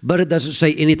Jesus, but it doesn't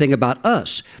say anything about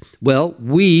us. Well,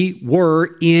 we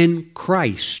were in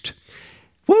Christ.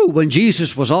 Woo, when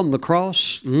Jesus was on the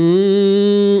cross,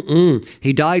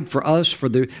 He died for us, for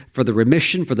the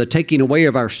remission, for the taking away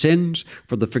of our sins,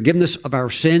 for the forgiveness of our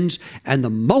sins. And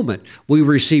the moment we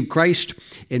receive Christ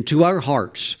into our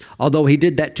hearts, although He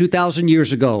did that 2,000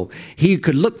 years ago, He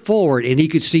could look forward and He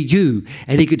could see you,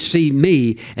 and He could see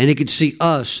me, and He could see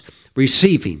us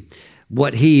receiving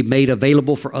what He made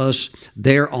available for us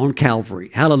there on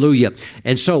Calvary. Hallelujah.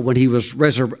 And so when He was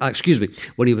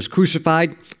when He was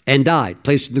crucified and died,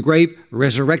 placed in the grave,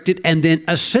 resurrected, and then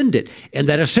ascended. In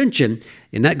that ascension,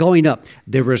 in that going up,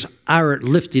 there was our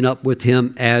lifting up with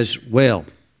Him as well.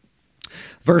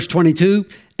 Verse 22,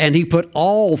 and He put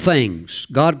all things,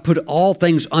 God put all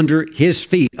things under His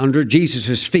feet, under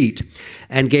Jesus' feet,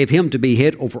 and gave Him to be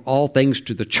head over all things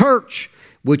to the church,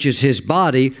 which is His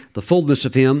body, the fullness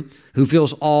of Him who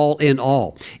fills all in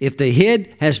all. If the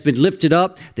head has been lifted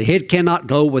up, the head cannot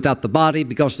go without the body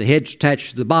because the head's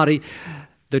attached to the body.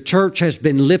 The church has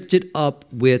been lifted up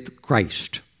with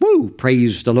Christ. Woo!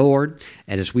 Praise the Lord.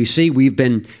 And as we see, we've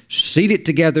been seated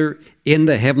together in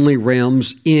the heavenly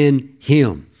realms in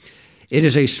Him. It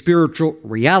is a spiritual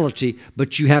reality,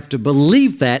 but you have to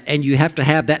believe that, and you have to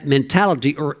have that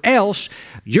mentality, or else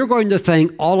you're going to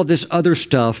think all of this other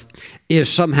stuff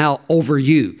is somehow over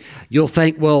you. You'll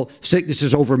think, well, sickness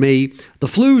is over me, the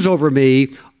flu's over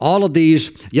me, all of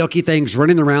these yucky things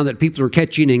running around that people are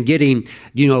catching and getting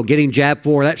jabbed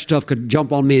for, that stuff could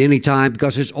jump on me at any time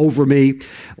because it's over me.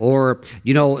 Or,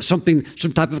 some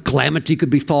type of calamity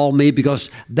could befall me because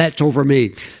that's over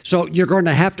me. So you're going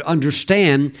to have to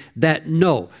understand that,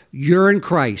 no, you're in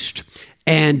Christ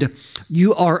and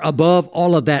you are above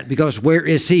all of that, because where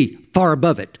is He? Far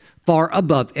above it. Far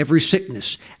above every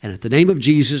sickness. And at the name of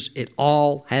Jesus, it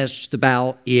all has to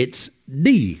bow its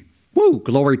knee. Woo,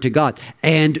 glory to God.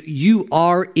 And you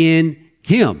are in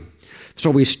Him. So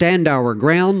we stand our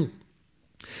ground.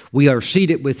 We are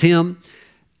seated with Him,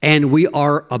 and we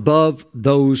are above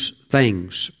those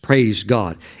things. Praise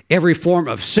God. Every form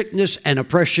of sickness and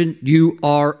oppression, you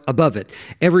are above it.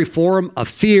 Every form of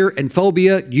fear and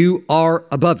phobia, you are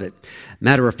above it.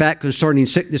 Matter of fact, concerning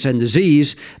sickness and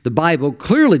disease, the Bible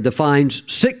clearly defines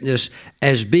sickness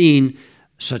as being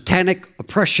satanic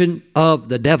oppression of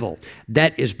the devil.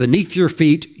 That is beneath your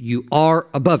feet. You are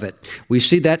above it. We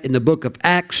see that in the book of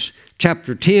Acts,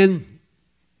 chapter 10.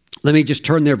 Let me just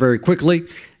turn there very quickly.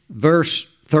 Verse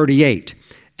 38.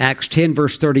 Acts 10,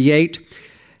 verse 38.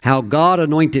 How God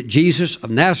anointed Jesus of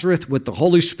Nazareth with the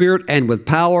Holy Spirit and with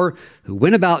power, who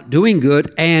went about doing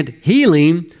good and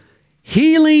healing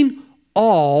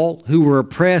all who were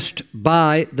oppressed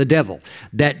by the devil.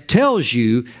 That tells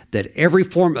you that every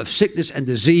form of sickness and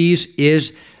disease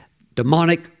is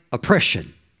demonic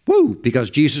oppression. Woo! Because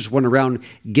Jesus went around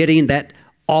getting that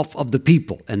off of the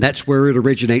people, and that's where it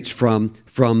originates from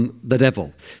the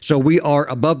devil. So we are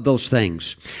above those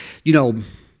things.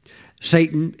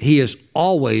 Satan, he is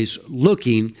always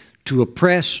looking to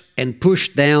oppress and push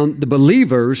down the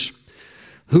believers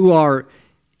who are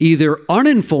either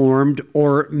uninformed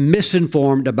or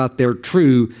misinformed about their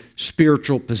true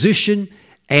spiritual position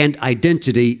and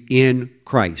identity in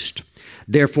Christ.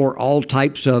 Therefore, all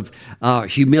types of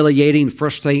humiliating,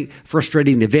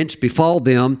 frustrating events befall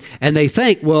them, and they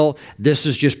think, well, this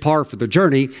is just par for the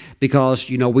journey because,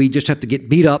 we just have to get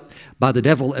beat up by the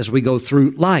devil as we go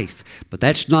through life. But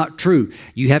that's not true.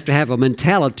 You have to have a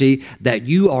mentality that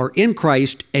you are in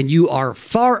Christ and you are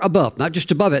far above, not just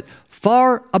above it,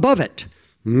 far above it.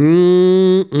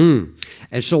 And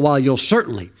so while you'll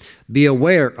certainly be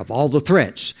aware of all the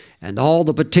threats and all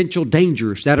the potential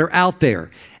dangers that are out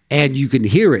there, and you can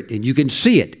hear it and you can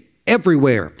see it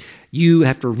everywhere, you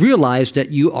have to realize that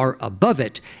you are above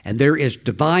it, and there is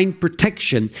divine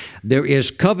protection. There is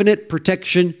covenant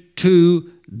protection to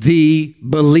the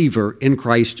believer in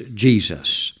Christ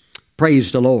Jesus.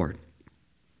 Praise the Lord.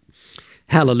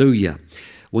 Hallelujah.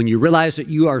 When you realize that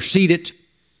you are seated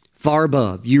far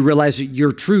above, you realize that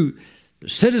your true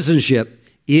citizenship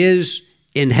is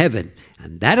in heaven.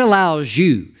 And that allows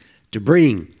you to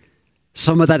bring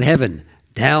some of that heaven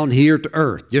down here to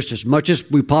earth, just as much as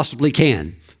we possibly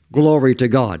can. Glory to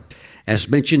God. As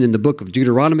mentioned in the book of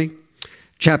Deuteronomy,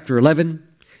 chapter 11,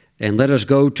 and let us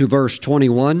go to verse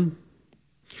 21.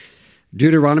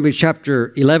 Deuteronomy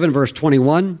chapter 11, verse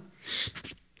 21,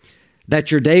 that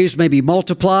your days may be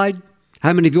multiplied.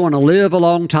 How many of you want to live a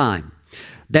long time?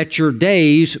 That your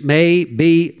days may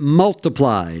be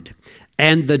multiplied,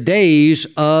 and the days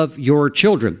of your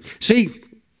children. See,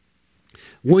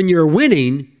 when you're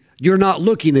winning, you're not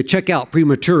looking to check out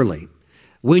prematurely.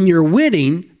 When you're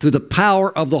winning through the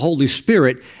power of the Holy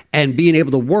Spirit and being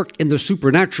able to work in the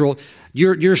supernatural,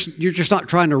 you're just not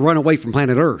trying to run away from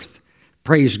planet Earth.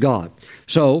 Praise God.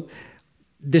 So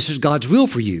this is God's will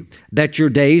for you, that your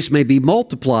days may be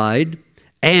multiplied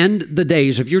and the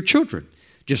days of your children.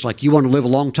 Just like you want to live a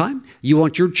long time, you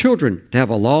want your children to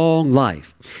have a long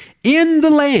life. In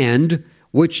the land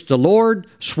which the Lord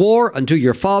swore unto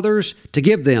your fathers to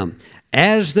give them,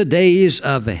 as the days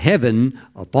of heaven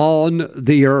upon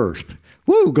the earth.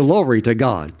 Woo, glory to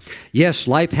God. Yes,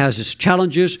 life has its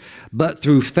challenges, but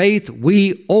through faith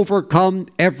we overcome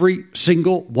every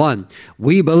single one.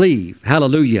 We believe,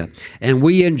 hallelujah, and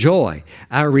we enjoy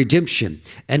our redemption,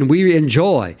 and we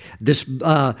enjoy this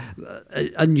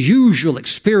unusual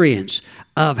experience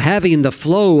of having the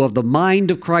flow of the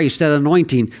mind of Christ, that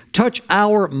anointing, touch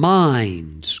our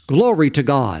minds. Glory to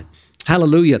God.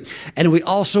 Hallelujah. And we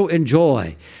also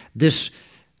enjoy this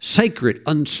sacred,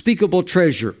 unspeakable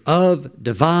treasure of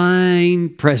divine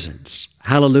presence.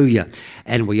 Hallelujah.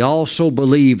 And we also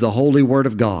believe the holy word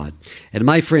of God. And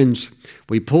my friends,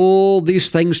 we pull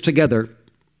these things together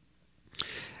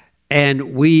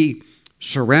and we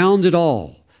surround it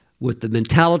all with the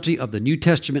mentality of the New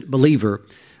Testament believer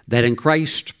that in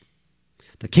Christ,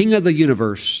 the King of the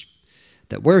universe,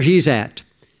 that where He's at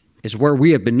is where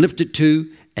we have been lifted to,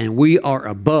 and we are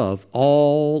above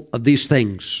all of these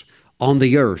things on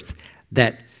the earth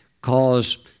that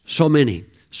cause so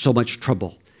much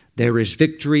trouble. There is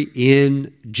victory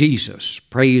in Jesus.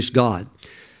 Praise God.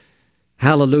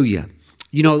 Hallelujah.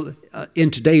 You know,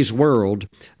 in today's world,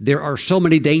 there are so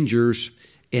many dangers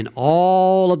in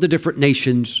all of the different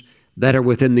nations that are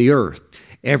within the earth.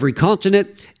 Every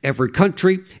continent, every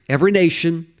country, every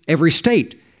nation, every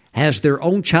state has their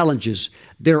own challenges,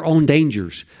 their own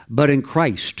dangers. But in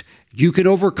Christ, you can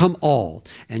overcome all,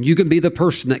 and you can be the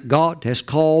person that God has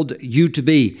called you to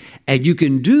be. And you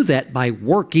can do that by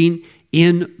working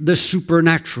in the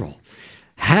supernatural.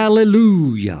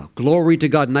 Hallelujah. Glory to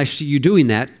God. And I see you doing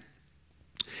that.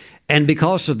 And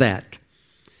because of that,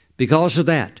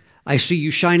 I see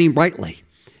you shining brightly.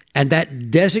 And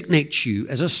that designates you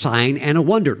as a sign and a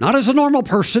wonder, not as a normal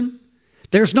person.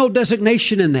 There's no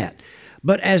designation in that,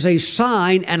 but as a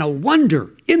sign and a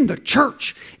wonder in the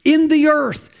church, in the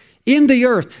earth. In the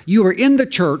earth, you are in the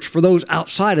church for those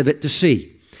outside of it to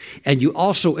see. And you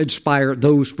also inspire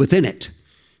those within it.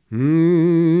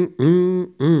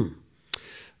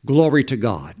 Glory to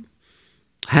God.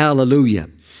 Hallelujah.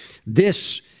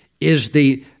 This is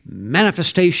the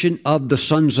manifestation of the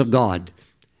sons of God.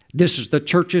 This is the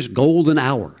church's golden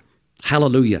hour.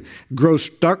 Hallelujah. Gross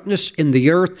darkness in the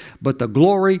earth, but the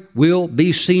glory will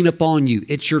be seen upon you.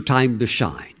 It's your time to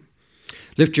shine.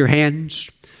 Lift your hands.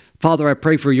 Father, I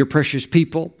pray for your precious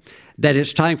people that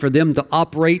it's time for them to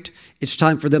operate. It's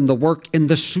time for them to work in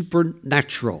the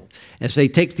supernatural as they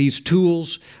take these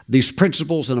tools, these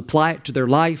principles, and apply it to their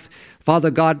life. Father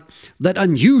God, let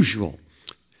unusual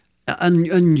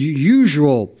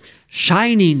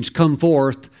shinings come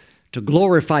forth to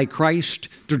glorify Christ,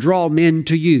 to draw men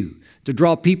to you, to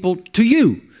draw people to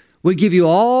you. We give you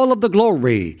all of the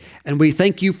glory, and we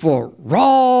thank you for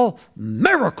raw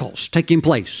miracles taking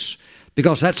place,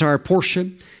 because that's our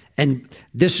portion, and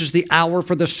this is the hour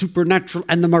for the supernatural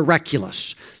and the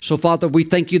miraculous. So, Father, we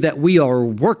thank you that we are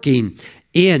working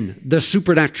in the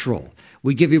supernatural.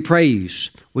 We give you praise.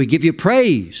 We give you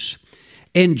praise.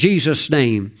 In Jesus'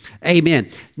 name, amen.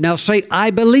 Now say, I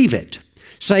believe it.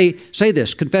 Say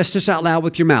this. Confess this out loud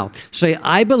with your mouth. Say,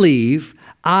 I believe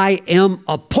I am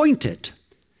appointed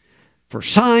for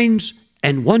signs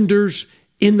and wonders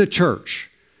in the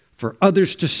church for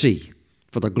others to see,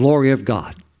 for the glory of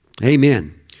God.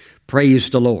 Amen. Praise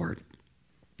the Lord.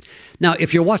 Now,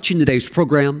 if you're watching today's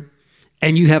program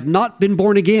and you have not been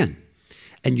born again,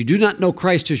 and you do not know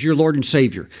Christ as your Lord and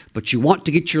Savior, but you want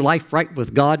to get your life right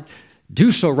with God,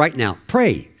 do so right now.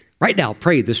 Pray. Right now,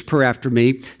 pray this prayer after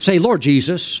me. Say, Lord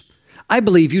Jesus, I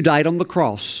believe you died on the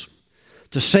cross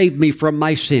to save me from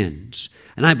my sins.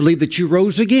 And I believe that you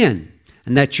rose again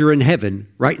and that you're in heaven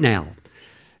right now.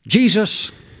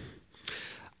 Jesus,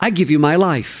 I give you my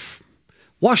life.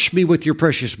 Wash me with your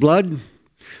precious blood.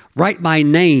 Write my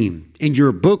name in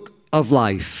your book of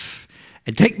life.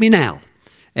 And take me now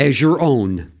as your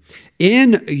own.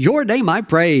 In your name I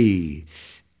pray.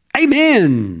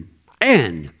 Amen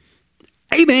and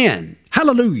amen.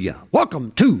 Hallelujah.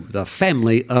 Welcome to the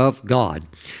family of God.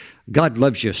 God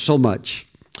loves you so much.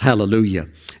 Hallelujah.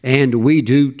 And we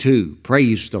do too.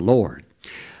 Praise the Lord.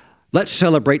 Let's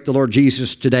celebrate the Lord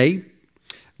Jesus today.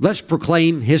 Let's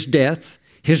proclaim His death,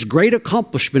 His great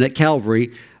accomplishment at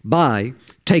Calvary by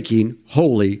taking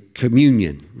Holy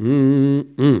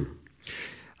Communion.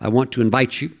 I want to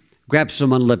invite you, grab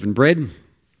some unleavened bread,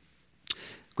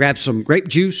 grab some grape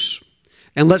juice,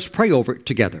 and let's pray over it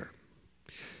together.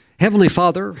 Heavenly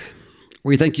Father,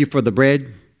 we thank you for the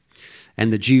bread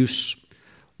and the juice.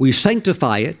 We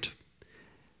sanctify it.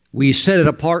 We set it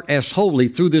apart as holy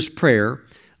through this prayer.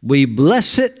 We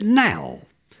bless it now.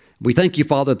 We thank you,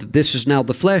 Father, that this is now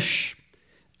the flesh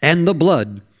and the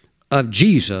blood of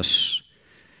Jesus,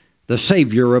 the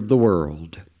Savior of the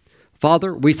world.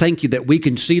 Father, we thank you that we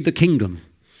can see the kingdom.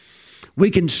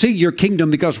 We can see your kingdom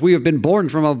because we have been born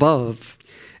from above.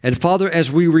 And Father,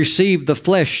 as we receive the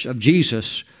flesh of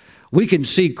Jesus, we can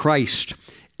see Christ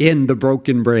in the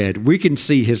broken bread. We can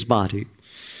see His body.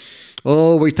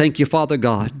 Oh, we thank you, Father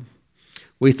God.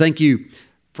 We thank you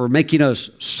for making us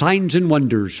signs and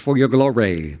wonders for your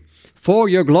glory. For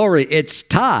your glory, it's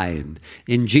time.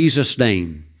 In Jesus'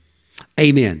 name,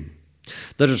 amen.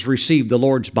 Let us receive the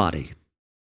Lord's body.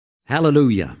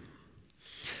 Hallelujah.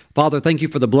 Father, thank you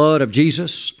for the blood of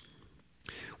Jesus.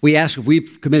 We ask if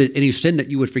we've committed any sin that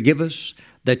you would forgive us,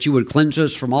 that you would cleanse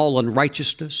us from all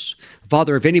unrighteousness.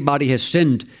 Father, if anybody has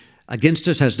sinned against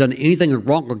us, has done anything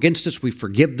wrong against us, we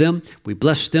forgive them, we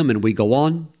bless them, and we go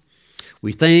on.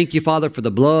 We thank you, Father, for the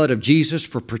blood of Jesus,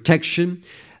 for protection,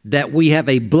 that we have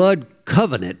a blood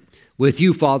covenant with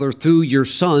you, Father, through your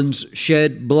Son's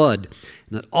shed blood,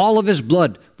 and that all of His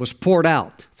blood was poured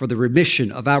out for the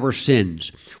remission of our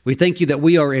sins. We thank you that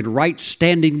we are in right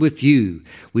standing with you.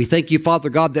 We thank you, Father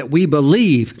God, that we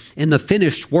believe in the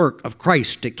finished work of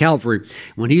Christ at Calvary.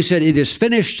 When He said it is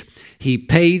finished, He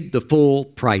paid the full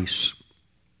price.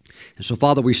 And so,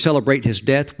 Father, we celebrate His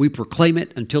death. We proclaim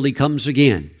it until He comes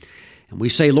again. And we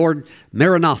say, Lord,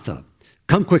 Maranatha,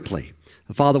 come quickly.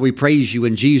 Father, we praise you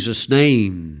in Jesus'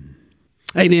 name.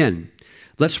 Amen.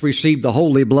 Let's receive the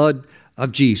holy blood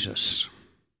of Jesus.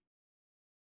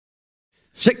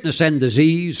 Sickness and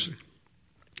disease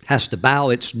has to bow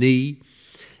its knee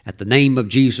at the name of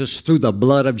Jesus through the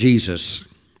blood of Jesus.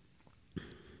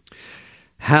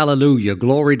 Hallelujah.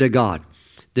 Glory to God.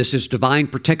 This is divine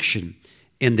protection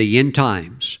in the end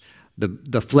times.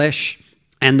 The flesh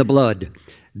and the blood.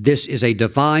 This is a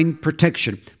divine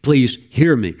protection. Please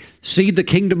hear me. See the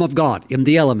kingdom of God in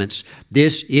the elements.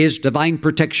 This is divine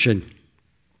protection.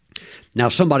 Now,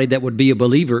 somebody that would be a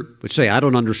believer would say, I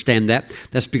don't understand that.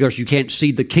 That's because you can't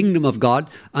see the kingdom of God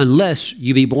unless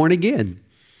you be born again.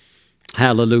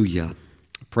 Hallelujah.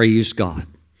 Praise God.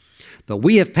 But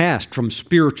we have passed from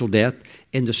spiritual death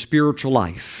into spiritual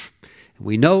life.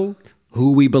 We know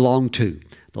who we belong to,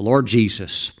 the Lord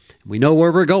Jesus. We know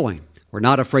where we're going. We're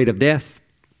not afraid of death.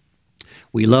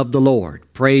 We love the Lord.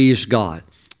 Praise God.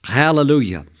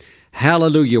 Hallelujah.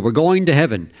 Hallelujah. We're going to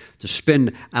heaven to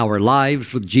spend our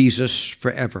lives with Jesus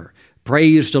forever.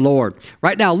 Praise the Lord.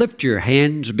 Right now, lift your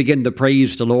hands, begin to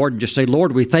praise the Lord, and just say,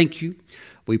 Lord, we thank you.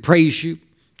 We praise you.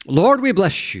 Lord, we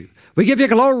bless you. We give you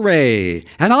glory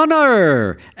and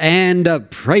honor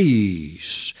and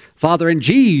praise. Father, in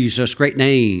Jesus' great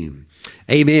name,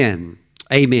 amen.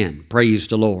 Amen. Praise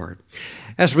the Lord.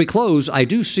 As we close, I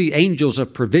do see angels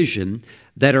of provision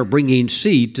that are bringing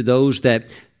seed to those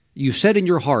that you said in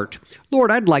your heart,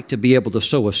 Lord, I'd like to be able to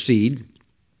sow a seed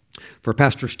for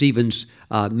Pastor Stephen's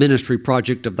ministry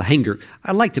project of the Hanger.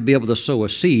 I'd like to be able to sow a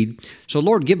seed. So,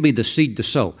 Lord, give me the seed to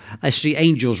sow. I see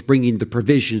angels bringing the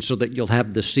provision so that you'll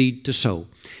have the seed to sow.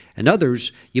 And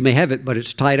others, you may have it, but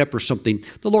it's tied up or something.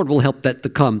 The Lord will help that to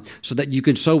come so that you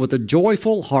can sow with a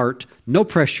joyful heart, no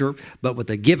pressure, but with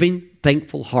a giving,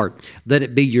 thankful heart. Let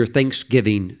it be your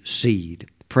Thanksgiving seed.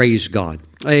 Praise God.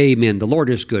 Amen. The Lord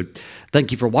is good.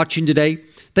 Thank you for watching today.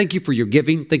 Thank you for your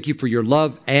giving. Thank you for your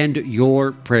love and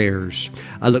your prayers.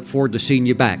 I look forward to seeing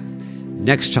you back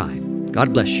next time.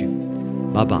 God bless you.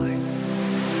 Bye-bye.